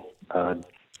local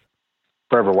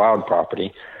Forever Wild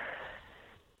property.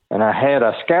 And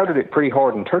I scouted it pretty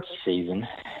hard in turkey season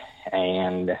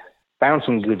and found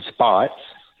some good spots.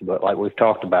 But like we've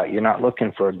talked about, you're not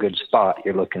looking for a good spot.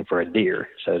 You're looking for a deer.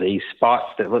 So these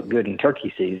spots that look good in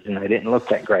turkey season, they didn't look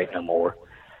that great no more.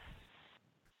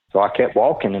 So I kept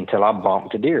walking until I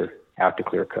bumped a deer out the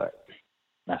clear cut.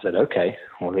 I said, okay,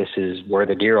 well, this is where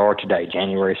the deer are today,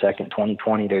 January 2nd,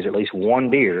 2020. There's at least one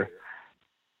deer.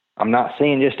 I'm not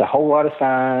seeing just a whole lot of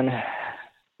sign,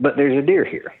 but there's a deer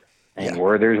here. And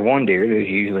where there's one deer, there's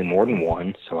usually more than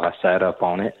one. So I sat up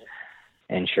on it,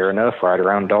 and sure enough, right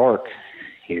around dark,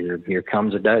 here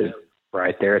comes a doe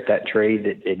right there at that tree.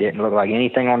 That it didn't look like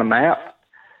anything on the map.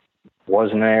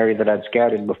 Wasn't an area that I'd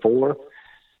scouted before,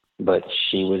 but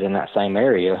she was in that same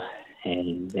area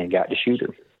and got to shoot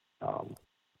her.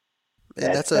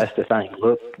 That's the thing.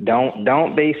 Look,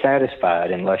 don't be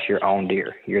satisfied unless you're on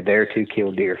deer. You're there to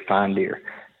kill deer, find deer.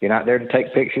 You're not there to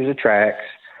take pictures of tracks.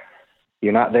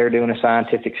 You're not there doing a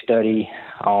scientific study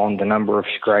on the number of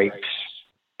scrapes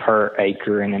per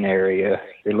acre in an area.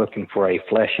 You're looking for a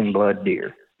flesh and blood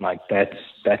deer. Like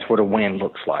that's what a win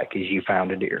looks like, is you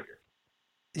found a deer.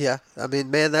 Yeah, I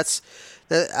mean, man,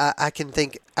 I can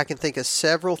think of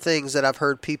several things that I've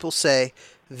heard people say,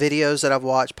 videos that I've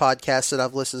watched, podcasts that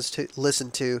I've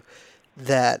listened to,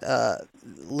 that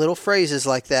little phrases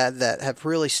like that have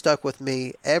really stuck with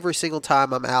me every single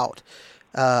time I'm out.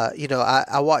 I'll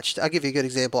give you a good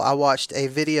example. I watched a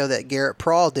video that Garrett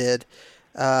Prawl did,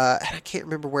 and I can't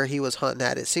remember where he was hunting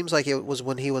at. It seems like it was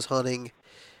when he was hunting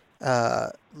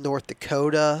North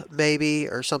Dakota, maybe,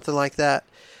 or something like that.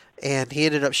 And he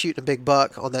ended up shooting a big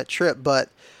buck on that trip. But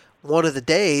one of the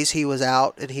days he was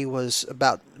out and he was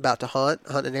about to hunt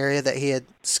an area that he had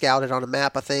scouted on a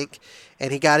map, I think.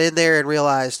 And he got in there and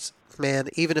realized, man,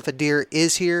 even if a deer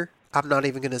is here, I'm not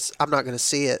gonna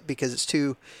see it because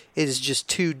it is just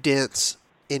too dense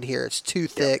in here. It's too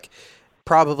thick.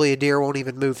 Probably a deer won't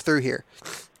even move through here.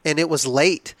 And it was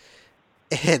late,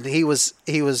 and he was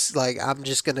like, I'm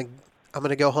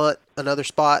gonna go hunt another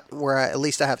spot where at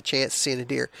least I have a chance of seeing a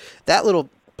deer. That little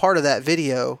part of that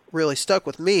video really stuck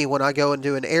with me when I go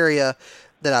into an area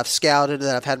that I've scouted,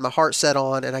 that I've had my heart set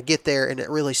on, and I get there and it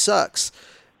really sucks.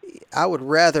 I would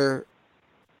rather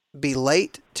be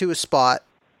late to a spot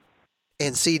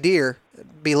and see deer,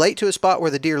 be late to a spot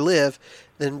where the deer live,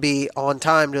 than be on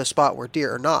time to a spot where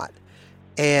deer are not.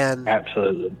 And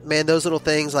absolutely, man, those little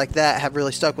things like that have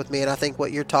really stuck with me. And I think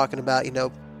what you're talking about,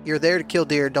 you're there to kill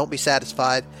deer. Don't be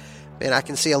satisfied. And I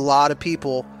can see a lot of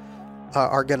people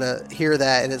are going to hear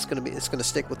that, and it's going to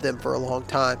stick with them for a long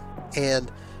time.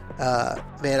 And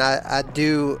man, I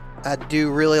do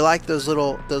really like those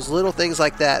little things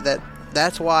like that.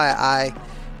 That's why I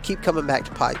keep coming back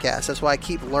to podcasts. That's why I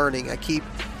keep learning. I keep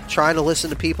trying to listen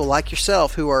to people like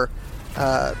yourself who are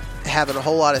having a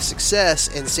whole lot of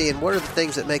success and seeing what are the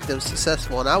things that make them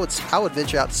successful. And I would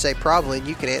venture out to say probably, and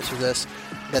you can answer this,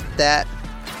 that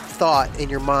thought in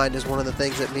your mind is one of the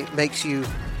things that makes you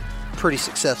pretty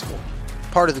successful.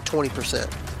 Part of the 20%.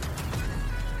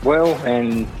 Well,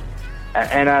 and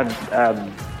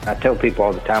I tell people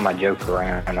all the time, I joke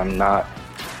around, and I'm not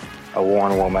a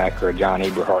Warren Womack or a John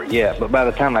Eberhart yet, but by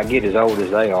the time I get as old as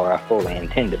they are, I fully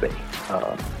intend to be.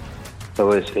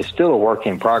 So it's still a work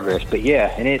in progress. But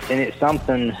yeah, and it's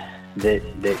something that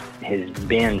has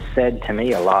been said to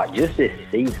me a lot just this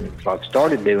season. So I've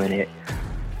started doing it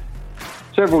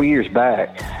several years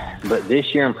back, but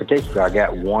this year in particular, I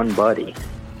got one buddy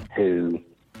who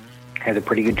has a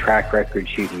pretty good track record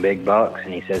shooting big bucks,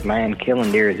 and he says, man,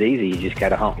 killing deer is easy. You just got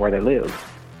to hunt where they live.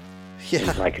 Yeah.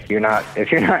 He's like, if you're not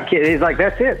kidding, he's like,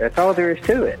 that's it. That's all there is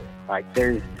to it. Like,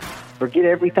 forget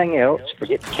everything else.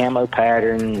 Forget the camo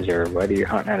patterns or whether you're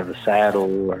hunting out of a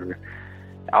saddle or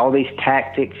all these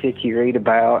tactics that you read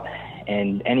about,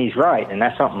 and he's right. And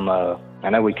that's something I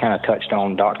know we kind of touched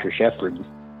on Dr. Shepard.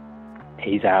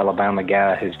 He's an Alabama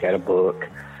guy who's got a book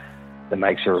that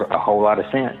makes a whole lot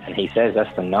of sense. And he says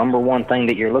that's the number one thing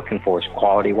that you're looking for is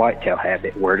quality whitetail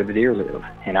habit. Where do the deer live?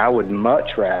 And I would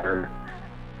much rather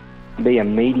be a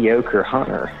mediocre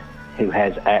hunter who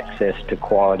has access to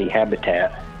quality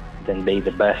habitat than be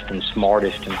the best and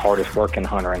smartest and hardest working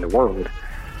hunter in the world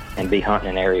and be hunting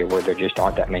an area where there just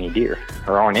aren't that many deer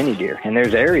or aren't any deer. And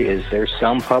there's areas, there's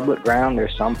some public ground,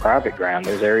 there's some private ground.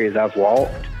 There's areas I've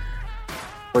walked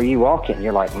where you walk in,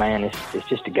 you're like, man, it's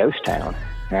just a ghost town.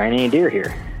 There ain't any deer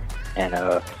here.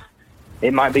 And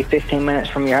it might be 15 minutes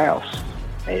from your house.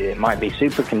 It might be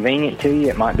super convenient to you.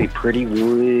 It might be pretty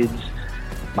woods,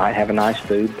 might have a nice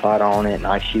food plot on it,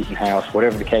 nice shooting house,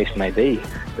 whatever the case may be.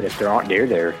 But if there aren't deer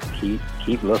there,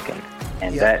 keep looking.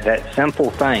 And that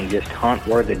simple thing, just hunt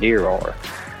where the deer are.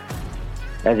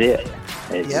 That's it.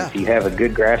 If you have a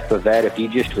good grasp of that, if you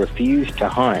just refuse to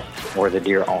hunt where the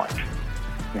deer aren't.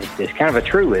 It's kind of a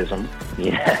truism,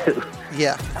 you know.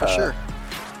 Yeah, for sure.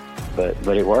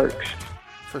 But it works.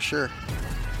 For sure.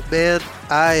 Man,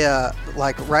 I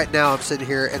like right now I'm sitting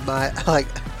here and I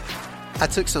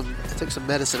took some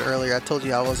medicine earlier. I told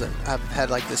you I've had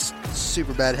like this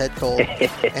super bad head cold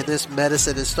and this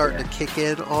medicine is starting to kick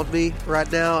in on me right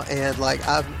now, and like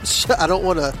I don't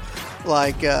want to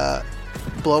like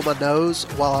blow my nose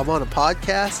while I'm on a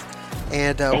podcast,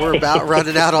 and we're about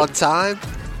running out on time.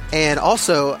 And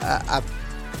also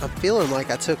I'm feeling like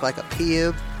I took like a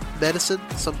PM medicine,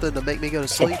 something to make me go to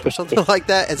sleep or something like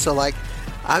that, and so like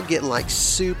I'm getting like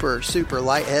super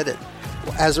lightheaded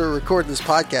as we're recording this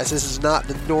podcast. This is not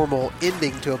the normal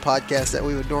ending to a podcast that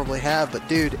we would normally have, but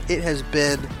dude, it has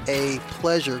been a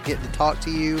pleasure getting to talk to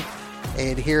you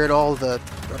and hearing all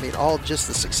just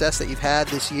the success that you've had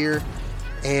this year.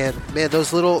 And man,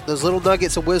 those little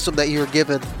nuggets of wisdom that you were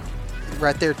given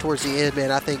right there towards the end, man,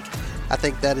 I think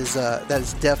that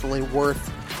is definitely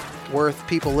worth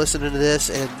people listening to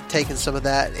this and taking some of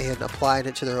that and applying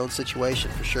it to their own situation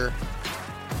for sure.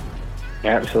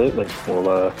 Absolutely.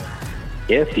 Well,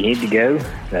 if you need to go,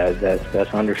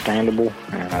 that's understandable.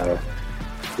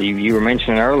 You were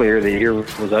mentioning earlier the year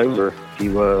was over.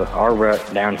 Our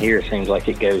rut down here seems like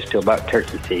it goes till about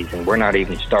turkey season. We're not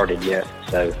even started yet.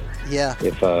 So yeah,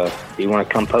 if you want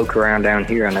to come poke around down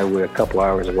here, I know we're a couple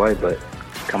hours away, but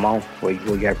come on, we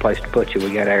got a place to put you.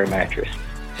 We got air mattress.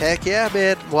 Heck yeah,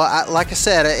 man. Well, like I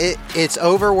said, it's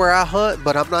over where I hunt,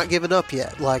 but I'm not giving up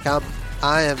yet. Like I've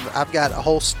got a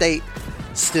whole state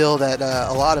still that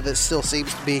a lot of it still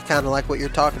seems to be kind of like what you're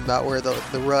talking about, where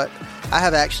the rut. I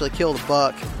have actually killed a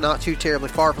buck not too terribly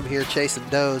far from here chasing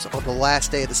does on the last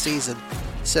day of the season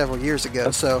several years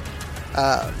ago. So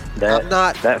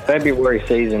that February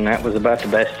season, that was about the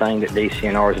best thing that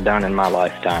DCNR has done in my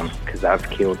lifetime, because I've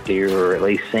killed deer or at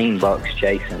least seen bucks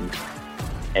chasing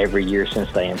every year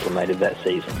since they implemented that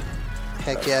season.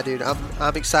 Heck yeah, dude.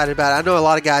 I'm excited about it. I know a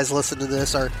lot of guys listening to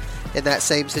this are in that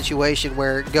same situation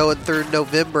where going through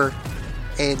November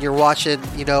and you're watching,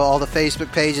 all the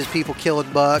Facebook pages, people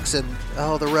killing bucks, and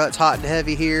the rut's hot and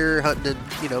heavy here, hunting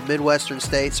in, Midwestern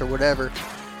states or whatever.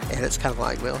 And it's kind of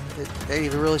like, well, it ain't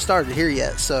even really started here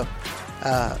yet. So,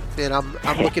 man,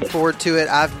 I'm looking forward to it.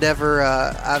 I've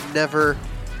never,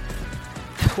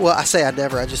 well, I say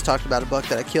I just talked about a buck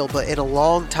that I killed, but in a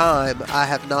long time, I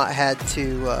have not had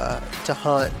to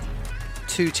hunt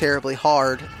too terribly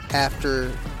hard after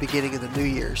the beginning of the new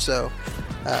year. So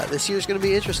this year's going to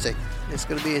be interesting. It's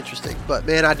going to be interesting. But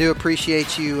man, I do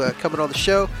appreciate you coming on the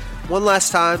show. One last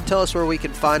time, tell us where we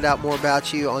can find out more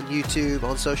about you on YouTube,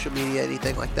 on social media,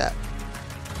 anything like that.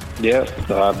 Yeah,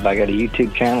 I got a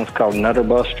YouTube channel. It's called Nutter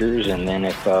Busters, and then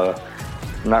if I'm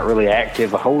not really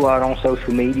active a whole lot on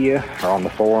social media or on the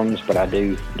forums, but I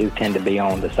do tend to be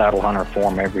on the Saddle Hunter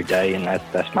forum every day, and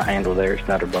that's my handle there. It's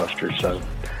Nutter Busters. So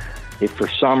if for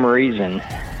some reason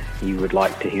you would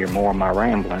like to hear more of my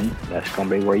rambling, that's going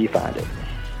to be where you find it.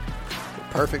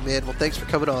 Perfect, man. Well, thanks for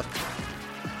coming on.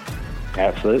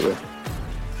 Absolutely.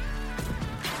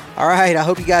 All right. I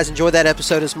hope you guys enjoyed that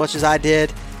episode as much as I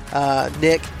did.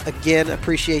 Nick, again,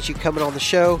 appreciate you coming on the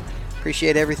show.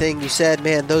 Appreciate everything you said,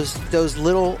 man. Those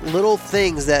little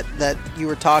things that you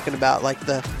were talking about, like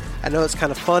I know it's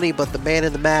kind of funny, but the man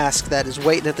in the mask that is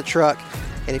waiting at the truck,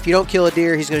 and if you don't kill a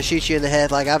deer, he's going to shoot you in the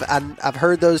head. Like I've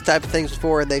heard those type of things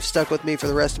before, and they've stuck with me for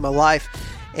the rest of my life.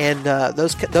 And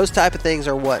those type of things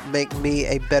are what make me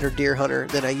a better deer hunter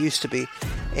than I used to be.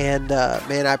 And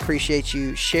man, I appreciate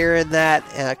you sharing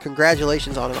that.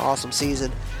 Congratulations on an awesome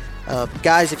season.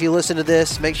 Guys, if you listen to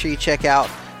this, make sure you check out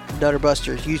Nutter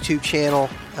Busters' YouTube channel.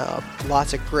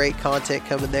 Lots of great content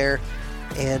coming there.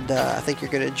 and I think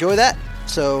you're going to enjoy that.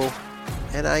 So,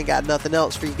 and I ain't got nothing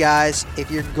else for you guys.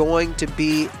 If you're going to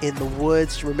be in the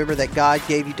woods, remember that God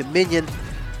gave you dominion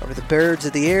over the birds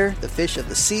of the air, the fish of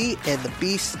the sea, and the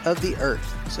beasts of the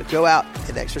earth. So go out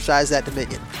and exercise that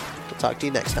dominion. We'll talk to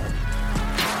you next time.